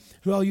God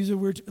who, I'll use a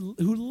word,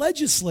 who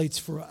legislates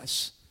for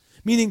us.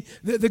 Meaning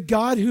the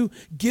God who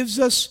gives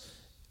us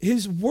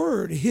his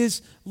word,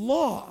 his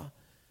law.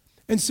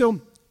 And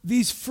so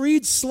these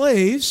freed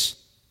slaves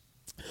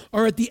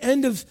are at the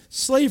end of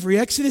slavery.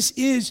 Exodus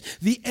is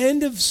the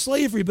end of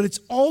slavery, but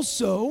it's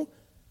also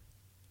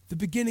the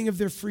beginning of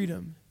their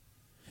freedom.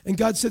 And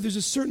God said there's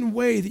a certain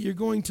way that you're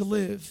going to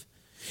live.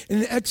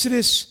 And in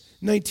Exodus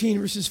 19,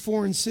 verses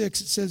 4 and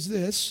 6, it says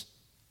this: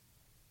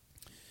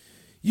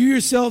 you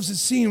yourselves have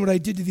seen what I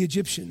did to the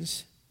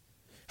Egyptians,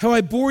 how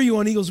I bore you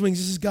on eagle's wings.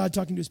 This is God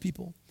talking to his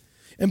people.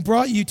 And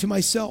brought you to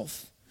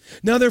myself.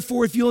 Now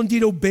therefore, if you'll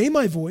indeed obey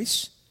my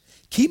voice,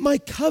 keep my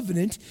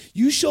covenant,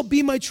 you shall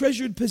be my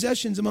treasured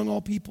possessions among all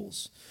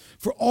peoples.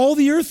 For all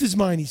the earth is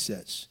mine, he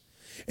says.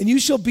 And you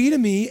shall be to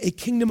me a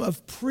kingdom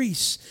of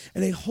priests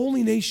and a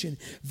holy nation.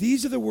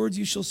 These are the words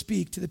you shall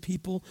speak to the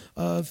people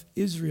of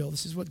Israel.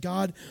 This is what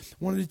God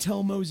wanted to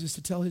tell Moses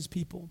to tell his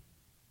people.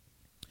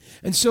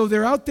 And so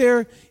they're out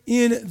there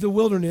in the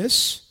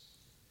wilderness,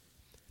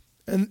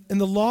 and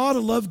the law to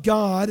love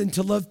God and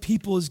to love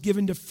people is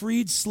given to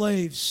freed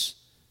slaves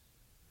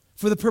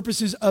for the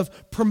purposes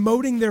of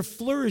promoting their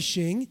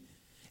flourishing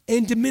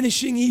and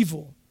diminishing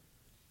evil.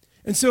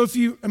 And so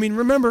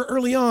remember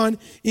early on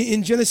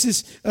in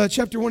Genesis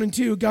chapter 1 and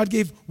 2, God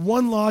gave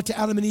one law to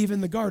Adam and Eve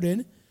in the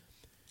garden.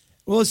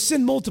 Well, as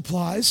sin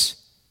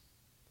multiplies,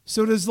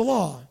 so does the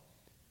law.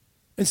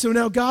 And so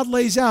now God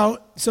lays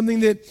out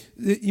something that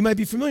you might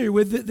be familiar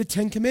with, the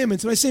Ten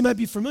Commandments. And I say might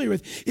be familiar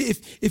with.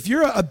 If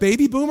you're a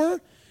baby boomer,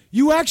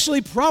 you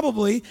actually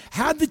probably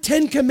had the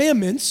Ten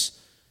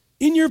Commandments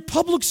in your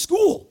public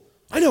school.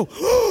 I know,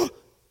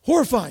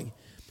 horrifying.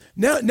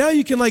 Now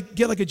you can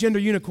get a gender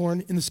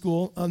unicorn in the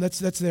school.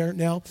 That's there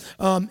now.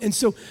 But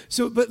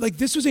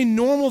this was a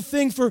normal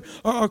thing for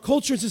our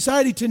culture and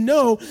society to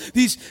know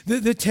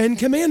the Ten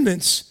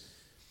Commandments.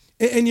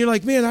 And you're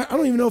like, man, I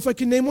don't even know if I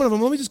can name one of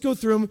them. Let me just go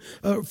through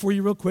them for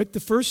you real quick. The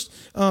first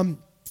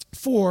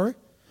 4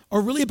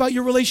 are really about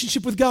your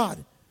relationship with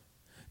God.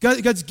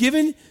 God's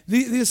given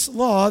this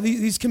law,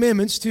 these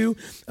commandments to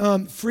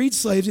freed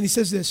slaves, and he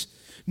says this.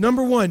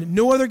 Number 1,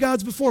 no other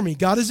gods before me.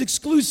 God is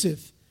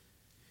exclusive.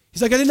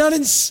 He's like, I did not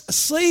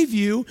enslave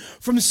you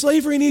from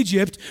slavery in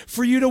Egypt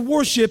for you to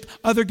worship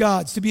other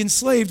gods, to be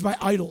enslaved by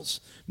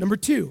idols. Number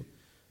 2,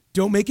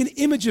 don't make an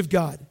image of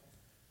God.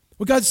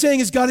 What God's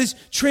saying is God is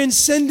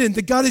transcendent,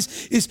 that God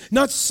is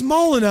not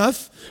small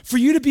enough for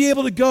you to be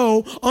able to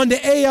go onto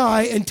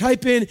AI and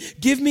type in,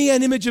 give me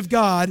an image of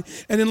God,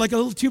 and in like a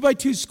little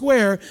 2x2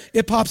 square,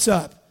 it pops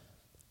up.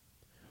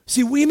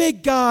 See, we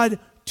make God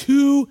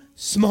too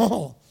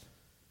small,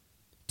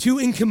 too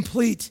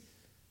incomplete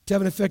to have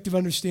an effective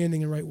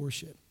understanding and right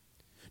worship.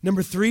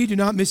 Number 3, do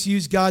not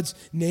misuse God's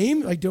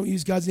name. Don't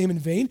use God's name in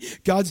vain.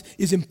 God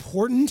is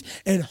important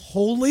and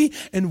holy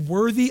and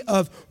worthy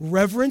of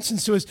reverence. And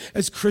so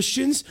as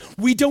Christians,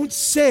 we don't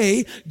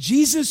say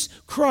Jesus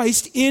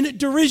Christ in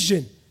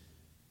derision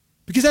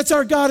because that's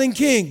our God and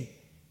King.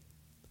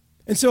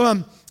 And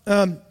so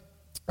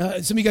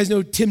some of you guys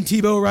know Tim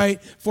Tebow,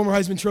 right? Former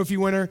Heisman Trophy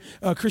winner,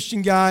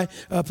 Christian guy,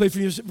 played for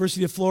the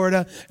University of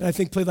Florida, and I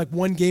think played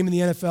one game in the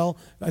NFL.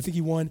 I think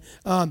he won.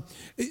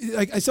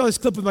 I saw this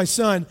clip with my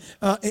son,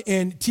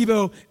 and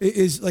Tebow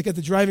is at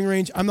the driving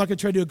range. I'm not going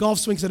to try to do a golf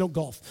swing because I don't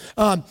golf.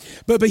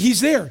 But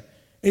he's there, and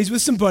he's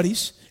with some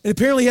buddies, and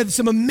apparently he had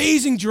some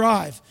amazing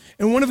drive.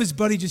 And one of his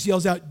buddies just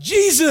yells out,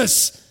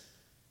 "Jesus!"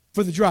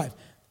 for the drive.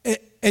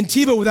 And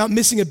Tebow, without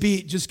missing a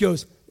beat, just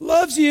goes,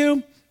 "Loves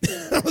you."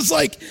 I was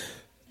like,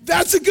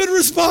 that's a good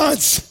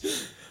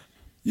response.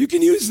 You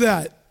can use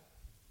that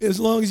as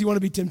long as you want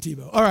to be Tim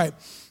Tebow. All right.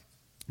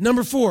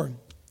 Number 4,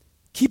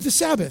 keep the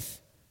Sabbath.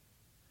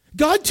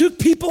 God took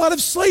people out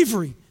of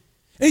slavery.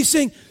 And he's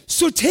saying,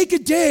 so take a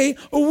day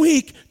a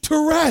week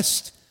to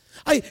rest.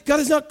 God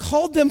has not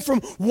called them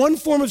from one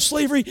form of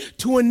slavery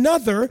to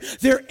another.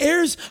 They're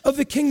heirs of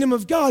the kingdom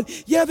of God.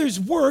 Yeah, there's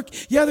work.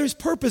 Yeah, there's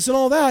purpose and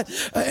all that.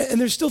 And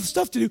there's still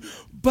stuff to do.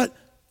 But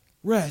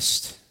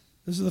rest.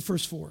 Those are the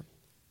first 4.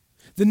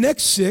 The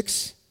next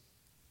 6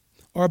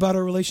 are about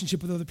our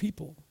relationship with other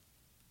people.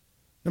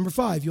 Number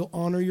 5, you'll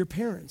honor your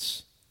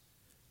parents.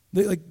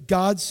 Like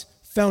God's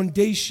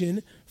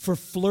foundation for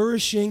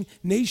flourishing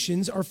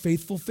nations are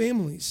faithful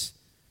families.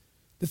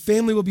 The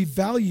family will be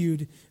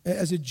valued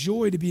as a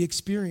joy to be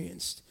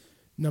experienced.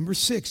 Number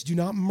 6, do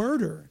not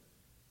murder.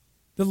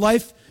 The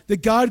life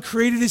that God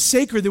created is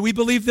sacred, that we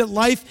believe that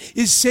life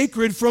is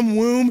sacred from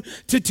womb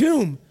to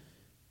tomb.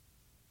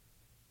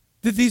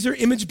 That these are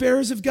image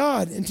bearers of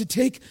God, and to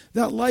take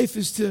that life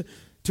is to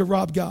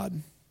rob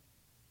God.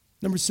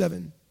 Number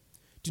 7,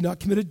 do not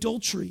commit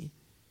adultery.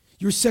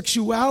 Your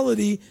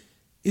sexuality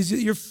is that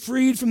you're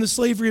freed from the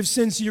slavery of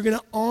sin, so you're going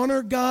to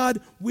honor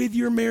God with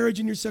your marriage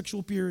and your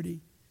sexual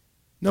purity.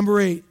 Number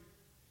 8,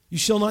 you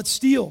shall not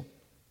steal.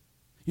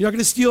 You're not going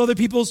to steal other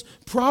people's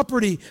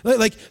property.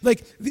 Like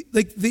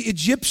the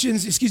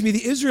Egyptians,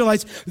 the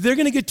Israelites, they're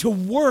going to get to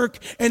work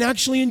and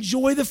actually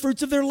enjoy the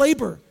fruits of their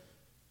labor.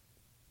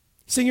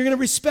 Saying you're going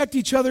to respect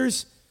each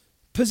other's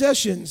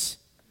possessions.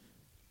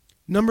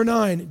 Number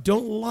 9,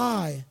 don't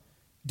lie.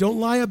 Don't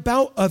lie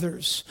about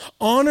others.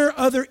 Honor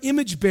other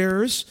image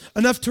bearers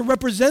enough to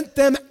represent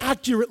them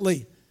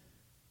accurately.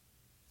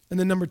 And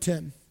then number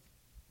 10,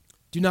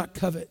 do not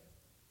covet.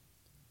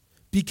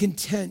 Be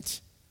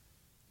content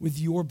with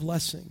your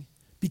blessing.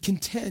 Be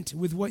content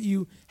with what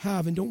you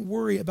have, and don't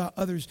worry about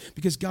others,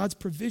 because God's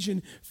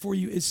provision for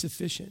you is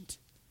sufficient.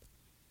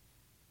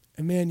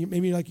 And man,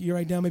 you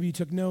write down, maybe you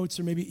took notes,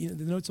 or maybe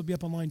the notes will be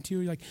up online too.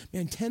 You're like,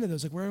 man, 10 of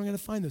those, like where am I going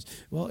to find those?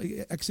 Well,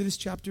 Exodus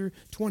chapter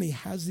 20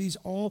 has these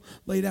all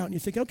laid out, and you're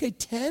thinking, okay,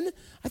 10?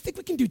 I think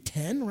we can do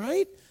 10,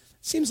 right?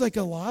 Seems like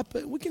a lot,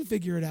 but we can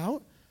figure it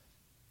out.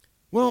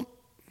 Well,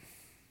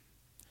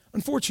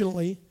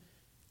 unfortunately,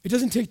 it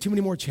doesn't take too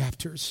many more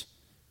chapters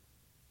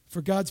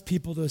for God's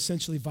people to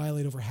essentially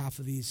violate over half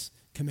of these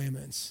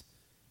commandments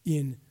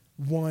in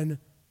one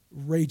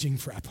raging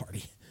frat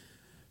party.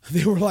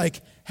 They were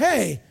like,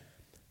 hey,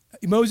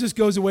 Moses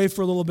goes away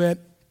for a little bit,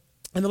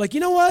 and they're like,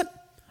 you know what?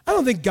 I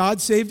don't think God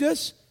saved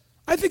us.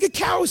 I think a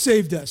cow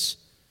saved us.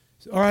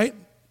 All right,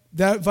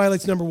 that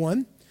violates number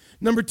 1.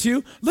 Number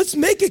 2, let's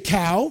make a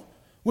cow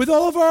with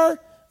all of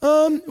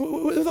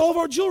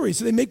our jewelry.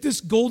 So they make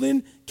this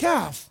golden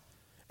calf.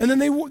 And then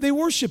they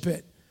worship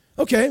it.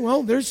 Okay,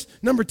 well, there's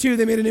number 2.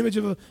 They made an image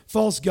of a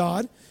false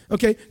god.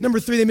 Okay, number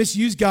 3, they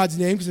misused God's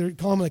name because they're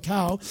calling him a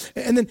cow.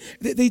 And then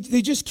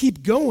they just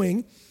keep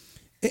going.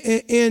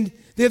 And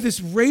they have this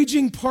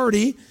raging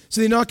party. So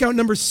they knock out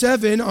number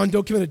 7 on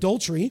don't commit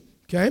adultery.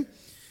 Okay?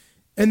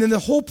 And then the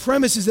whole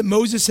premise is that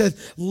Moses had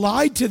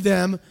lied to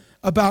them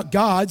about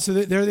God, so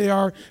that there they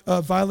are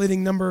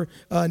violating number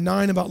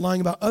 9 about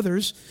lying about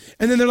others.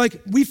 And then they're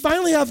like, we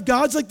finally have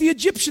gods like the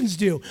Egyptians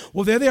do.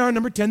 Well, there they are,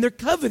 number 10, they're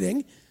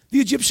coveting the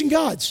Egyptian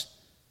gods.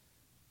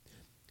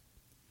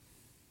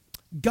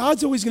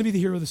 God's always going to be the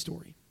hero of the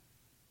story.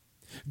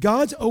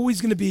 God's always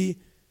going to be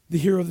the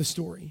hero of the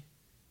story.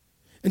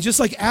 And just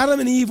like Adam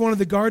and Eve wanted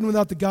the garden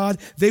without the God,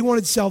 they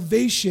wanted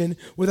salvation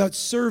without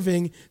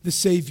serving the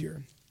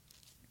Savior.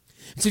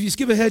 So if you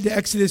skip ahead to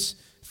Exodus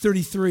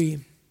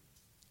 33,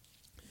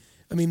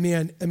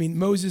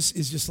 Moses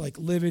is just like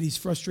livid. He's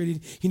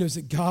frustrated. He knows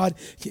that God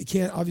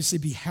can't obviously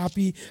be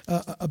happy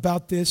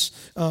about this.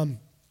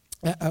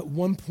 At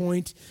one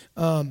point,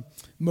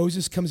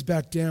 Moses comes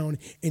back down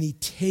and he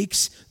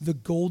takes the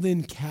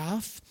golden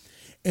calf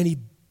and he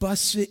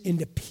busts it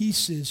into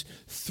pieces,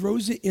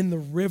 throws it in the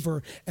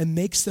river, and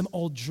makes them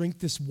all drink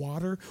this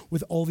water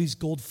with all these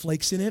gold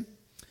flakes in it.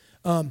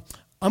 I'm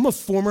a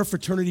former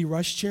fraternity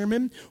rush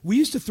chairman. We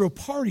used to throw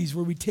parties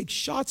where we'd take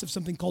shots of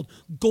something called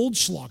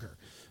Goldschlager.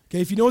 Okay,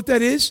 if you know what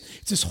that is,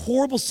 it's this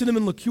horrible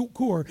cinnamon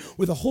liqueur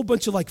with a whole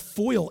bunch of like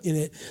foil in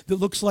it that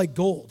looks like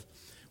gold.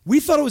 We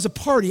thought it was a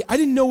party. I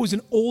didn't know it was an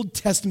Old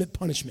Testament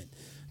punishment.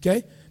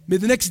 Okay,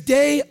 the next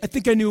day, I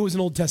think I knew it was an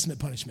Old Testament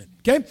punishment.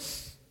 Okay,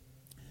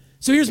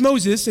 so here's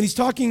Moses, and he's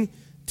talking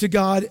to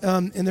God,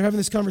 and they're having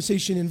this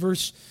conversation in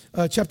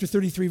chapter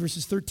 33,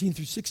 verses 13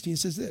 through 16. It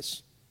says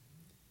this: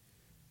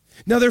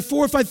 Now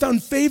therefore, if I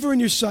found favor in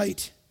your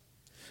sight,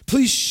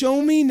 please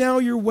show me now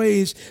your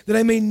ways, that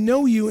I may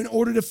know you in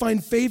order to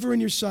find favor in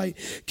your sight.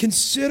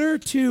 Consider,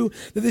 too,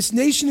 that this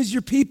nation is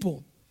your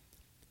people.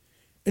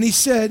 And he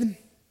said,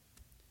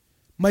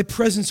 my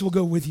presence will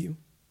go with you,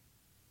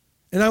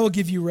 and I will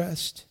give you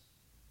rest.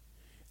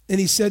 And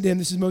he said to him,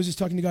 this is Moses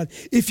talking to God,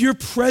 if your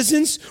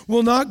presence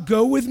will not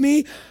go with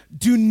me,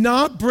 do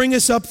not bring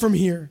us up from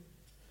here.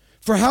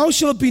 For how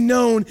shall it be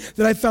known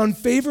that I found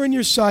favor in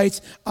your sight,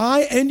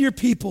 I and your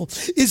people?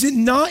 Is it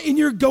not in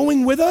your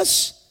going with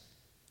us,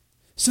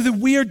 so that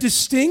we are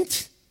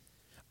distinct?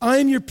 I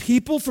am your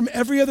people from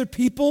every other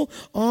people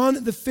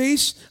on the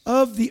face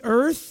of the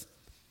earth.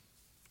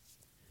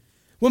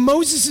 What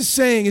Moses is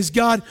saying is,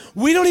 God,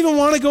 we don't even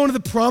want to go into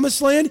the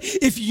promised land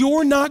if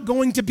you're not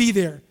going to be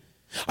there.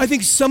 I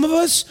think some of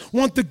us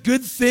want the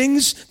good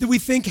things that we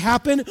think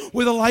happen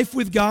with a life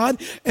with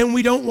God, and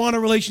we don't want a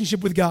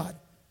relationship with God.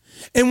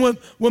 And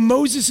what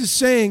Moses is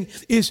saying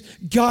is,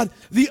 God,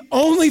 the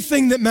only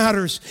thing that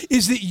matters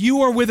is that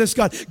you are with us,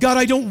 God. God,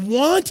 I don't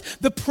want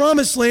the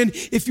promised land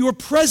if your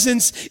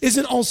presence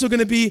isn't also going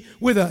to be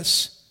with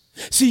us.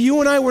 See, you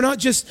and I were not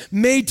just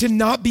made to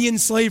not be in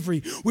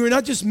slavery. We were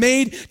not just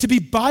made to be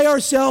by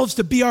ourselves,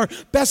 to be our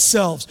best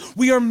selves.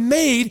 We are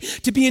made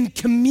to be in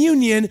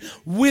communion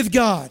with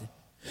God,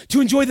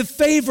 to enjoy the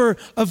favor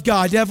of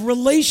God, to have a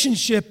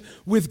relationship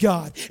with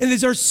God. And it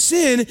is our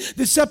sin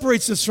that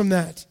separates us from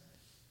that.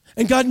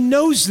 And God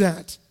knows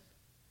that.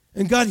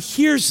 And God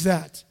hears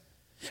that.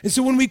 And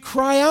so when we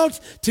cry out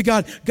to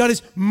God, God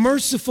is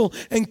merciful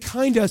and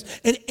kind to us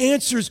and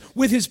answers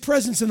with his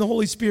presence in the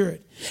Holy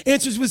Spirit.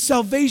 Answers with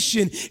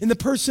salvation in the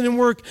person and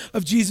work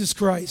of Jesus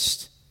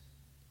Christ.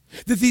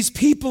 That these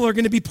people are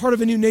going to be part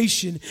of a new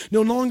nation,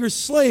 no longer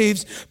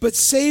slaves, but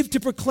saved to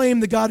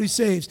proclaim the God who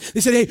saves.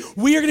 They said, hey,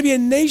 we are going to be a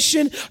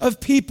nation of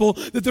people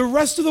that the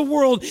rest of the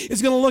world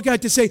is going to look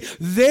at to say,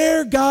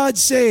 their God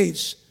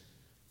saves.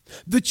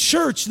 The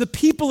church, the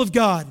people of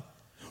God,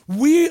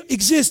 we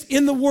exist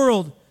in the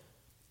world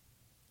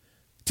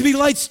to be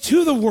lights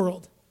to the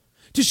world,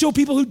 to show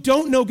people who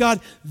don't know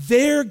God,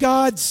 their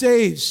God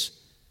saves.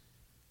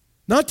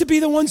 Not to be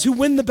the ones who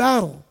win the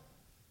battle,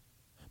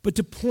 but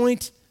to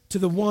point to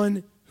the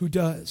one who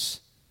does.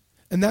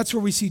 And that's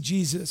where we see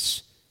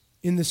Jesus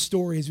in this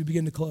story as we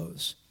begin to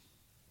close.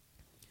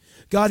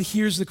 God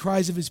hears the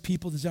cries of his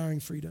people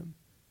desiring freedom.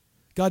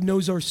 God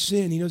knows our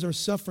sin, he knows our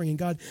suffering, and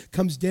God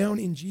comes down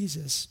in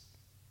Jesus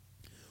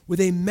with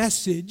a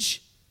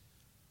message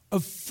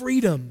of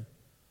freedom,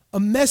 a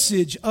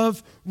message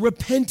of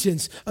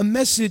repentance, a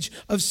message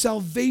of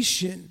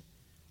salvation.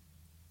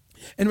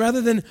 And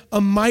rather than a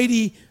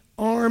mighty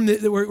arm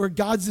where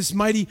God's this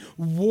mighty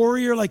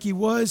warrior like he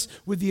was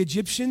with the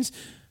Egyptians,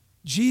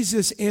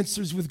 Jesus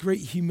answers with great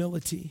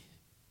humility.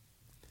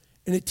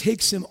 And it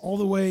takes him all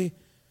the way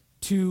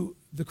to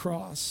the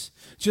cross.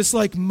 Just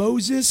like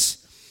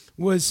Moses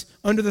was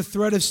under the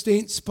threat of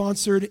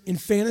state-sponsored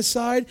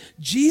infanticide,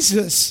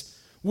 Jesus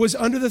was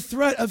under the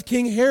threat of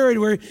King Herod,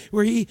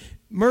 where he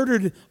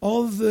murdered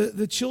all of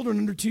the children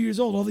under 2 years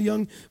old, all the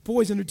young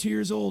boys under 2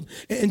 years old.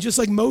 And just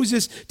like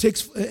Moses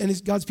takes,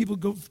 and God's people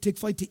go take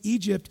flight to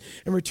Egypt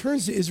and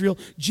returns to Israel,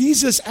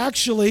 Jesus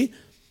actually,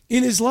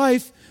 in his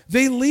life,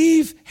 they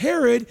leave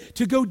Herod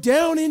to go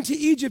down into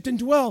Egypt and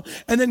dwell,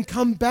 and then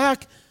come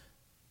back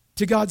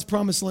to God's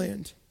promised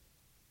land,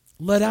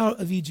 led out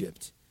of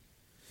Egypt.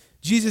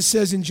 Jesus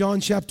says in John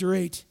chapter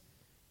 8,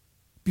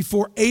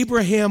 before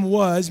Abraham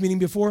was, meaning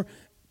before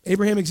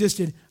Abraham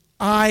existed,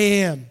 I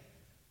am.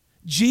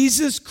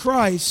 Jesus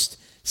Christ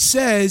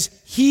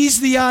says he's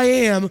the I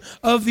am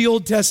of the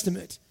Old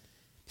Testament.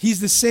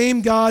 He's the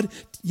same God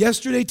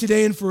yesterday,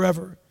 today, and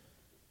forever.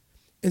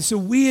 And so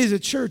we as a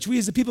church, we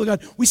as the people of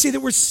God, we say that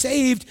we're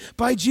saved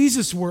by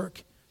Jesus'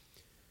 work.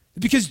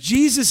 Because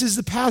Jesus is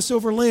the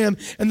Passover lamb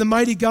and the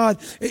mighty God,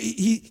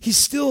 he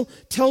still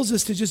tells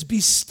us to just be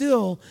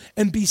still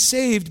and be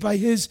saved by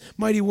his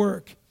mighty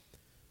work.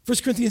 1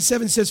 Corinthians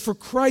 7 says, for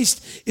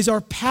Christ is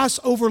our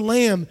Passover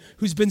lamb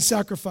who's been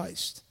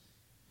sacrificed.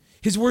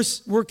 His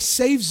work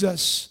saves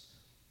us.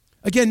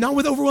 Again, not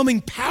with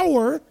overwhelming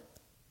power,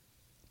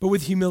 but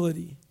with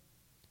humility.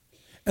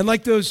 And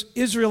like those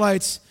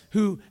Israelites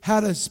who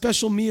had a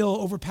special meal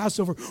over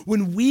Passover,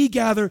 when we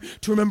gather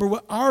to remember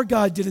what our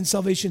God did in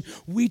salvation,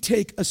 we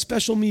take a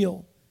special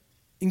meal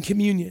in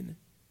communion,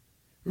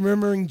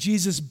 remembering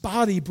Jesus'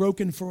 body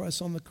broken for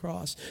us on the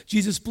cross,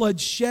 Jesus'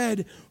 blood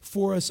shed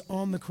for us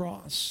on the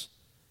cross.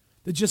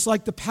 That just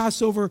like the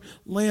Passover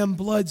lamb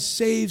blood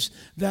saves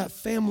that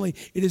family,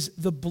 it is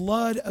the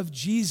blood of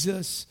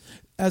Jesus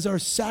as our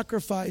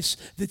sacrifice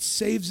that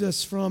saves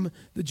us from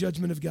the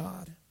judgment of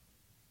God.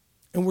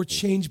 And we're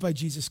changed by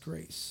Jesus'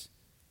 grace.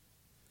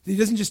 He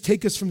doesn't just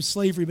take us from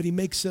slavery, but he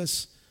makes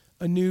us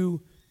a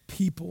new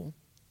people.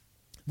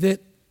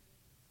 That,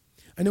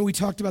 I know we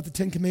talked about the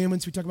Ten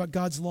Commandments, we talked about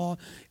God's law.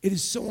 It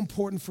is so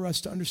important for us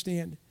to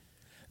understand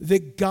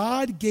that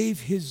God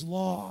gave his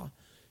law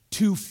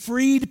to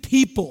freed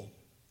people,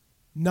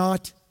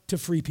 not to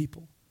free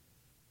people.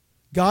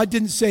 God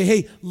didn't say,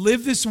 hey,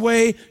 live this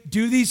way,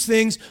 do these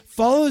things,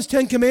 follow those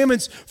 10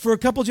 commandments for a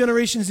couple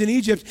generations in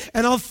Egypt,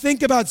 and I'll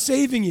think about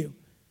saving you.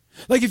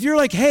 Like if you're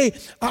like, hey,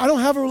 I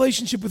don't have a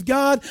relationship with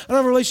God, I don't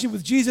have a relationship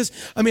with Jesus.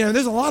 I mean,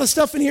 there's a lot of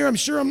stuff in here I'm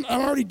sure I'm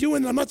already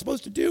doing that I'm not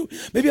supposed to do.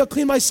 Maybe I'll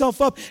clean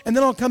myself up and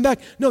then I'll come back.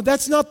 No,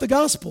 that's not the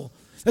gospel.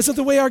 That's not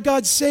the way our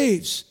God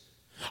saves.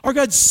 Our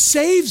God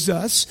saves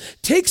us,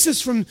 takes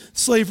us from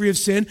slavery of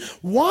sin,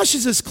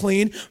 washes us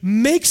clean,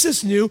 makes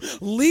us new,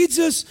 leads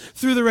us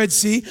through the Red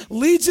Sea,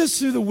 leads us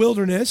through the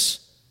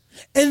wilderness,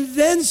 and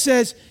then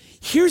says,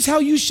 here's how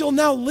you shall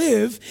now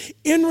live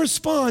in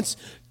response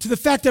to the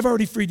fact I've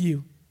already freed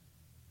you.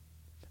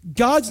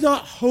 God's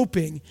not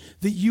hoping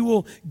that you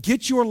will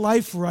get your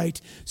life right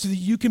so that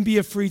you can be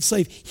a freed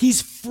slave.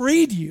 He's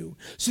freed you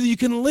so that you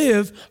can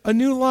live a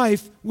new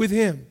life with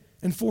him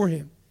and for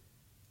him.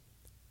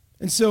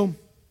 And so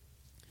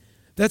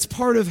that's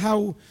part of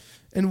how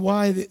and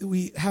why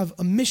we have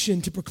a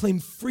mission to proclaim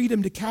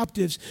freedom to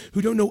captives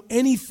who don't know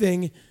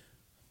anything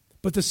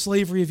but the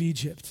slavery of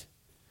Egypt.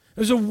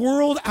 There's a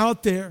world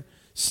out there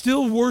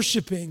still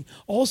worshiping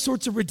all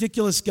sorts of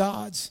ridiculous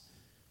gods.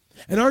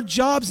 And our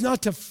job's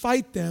not to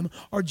fight them.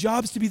 Our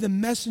job's to be the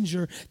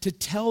messenger to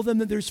tell them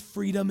that there's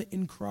freedom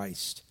in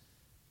Christ.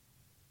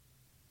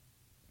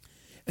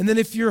 And then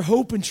if your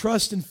hope and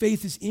trust and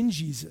faith is in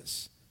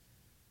Jesus,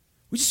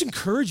 we just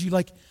encourage you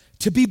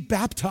to be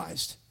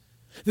baptized.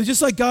 That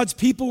just like God's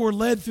people were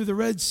led through the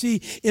Red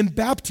Sea in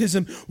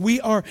baptism,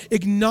 we are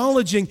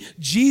acknowledging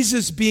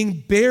Jesus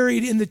being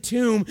buried in the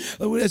tomb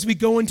as we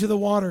go into the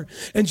water.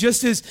 And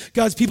just as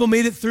God's people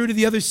made it through to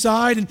the other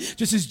side, and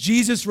just as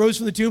Jesus rose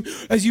from the tomb,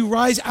 as you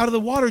rise out of the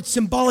water, it's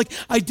symbolic,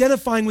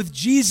 identifying with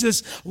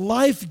Jesus'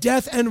 life,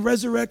 death, and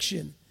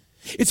resurrection.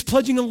 It's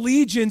pledging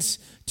allegiance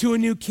to a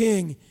new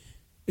king.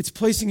 It's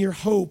placing your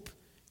hope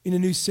in a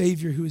new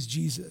Savior who is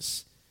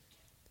Jesus.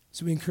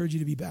 So we encourage you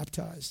to be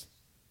baptized.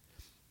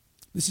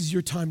 This is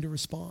your time to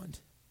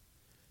respond.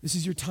 This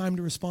is your time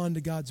to respond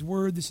to God's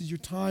word. This is your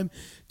time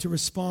to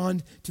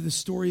respond to the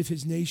story of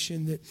his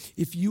nation, that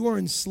if you are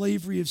in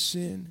slavery of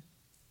sin,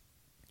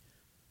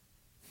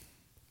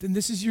 then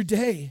this is your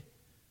day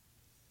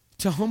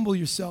to humble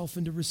yourself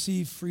and to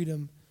receive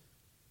freedom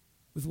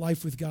with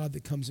life with God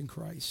that comes in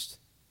Christ.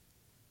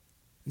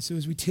 And so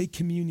as we take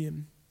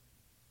communion,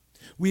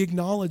 we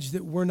acknowledge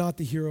that we're not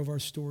the hero of our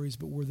stories,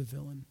 but we're the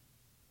villain.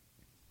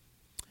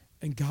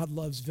 And God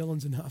loves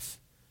villains enough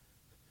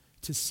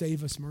to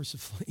save us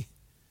mercifully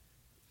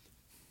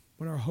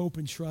when our hope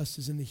and trust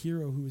is in the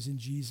hero who is in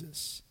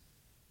Jesus.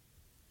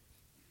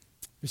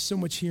 There's so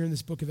much here in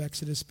this book of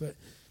Exodus, but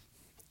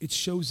it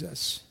shows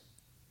us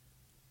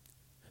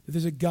that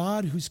there's a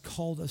God who's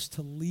called us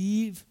to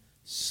leave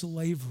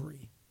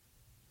slavery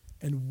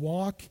and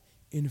walk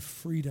in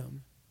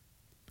freedom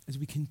as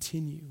we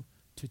continue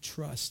to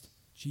trust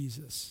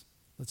Jesus.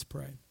 Let's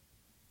pray.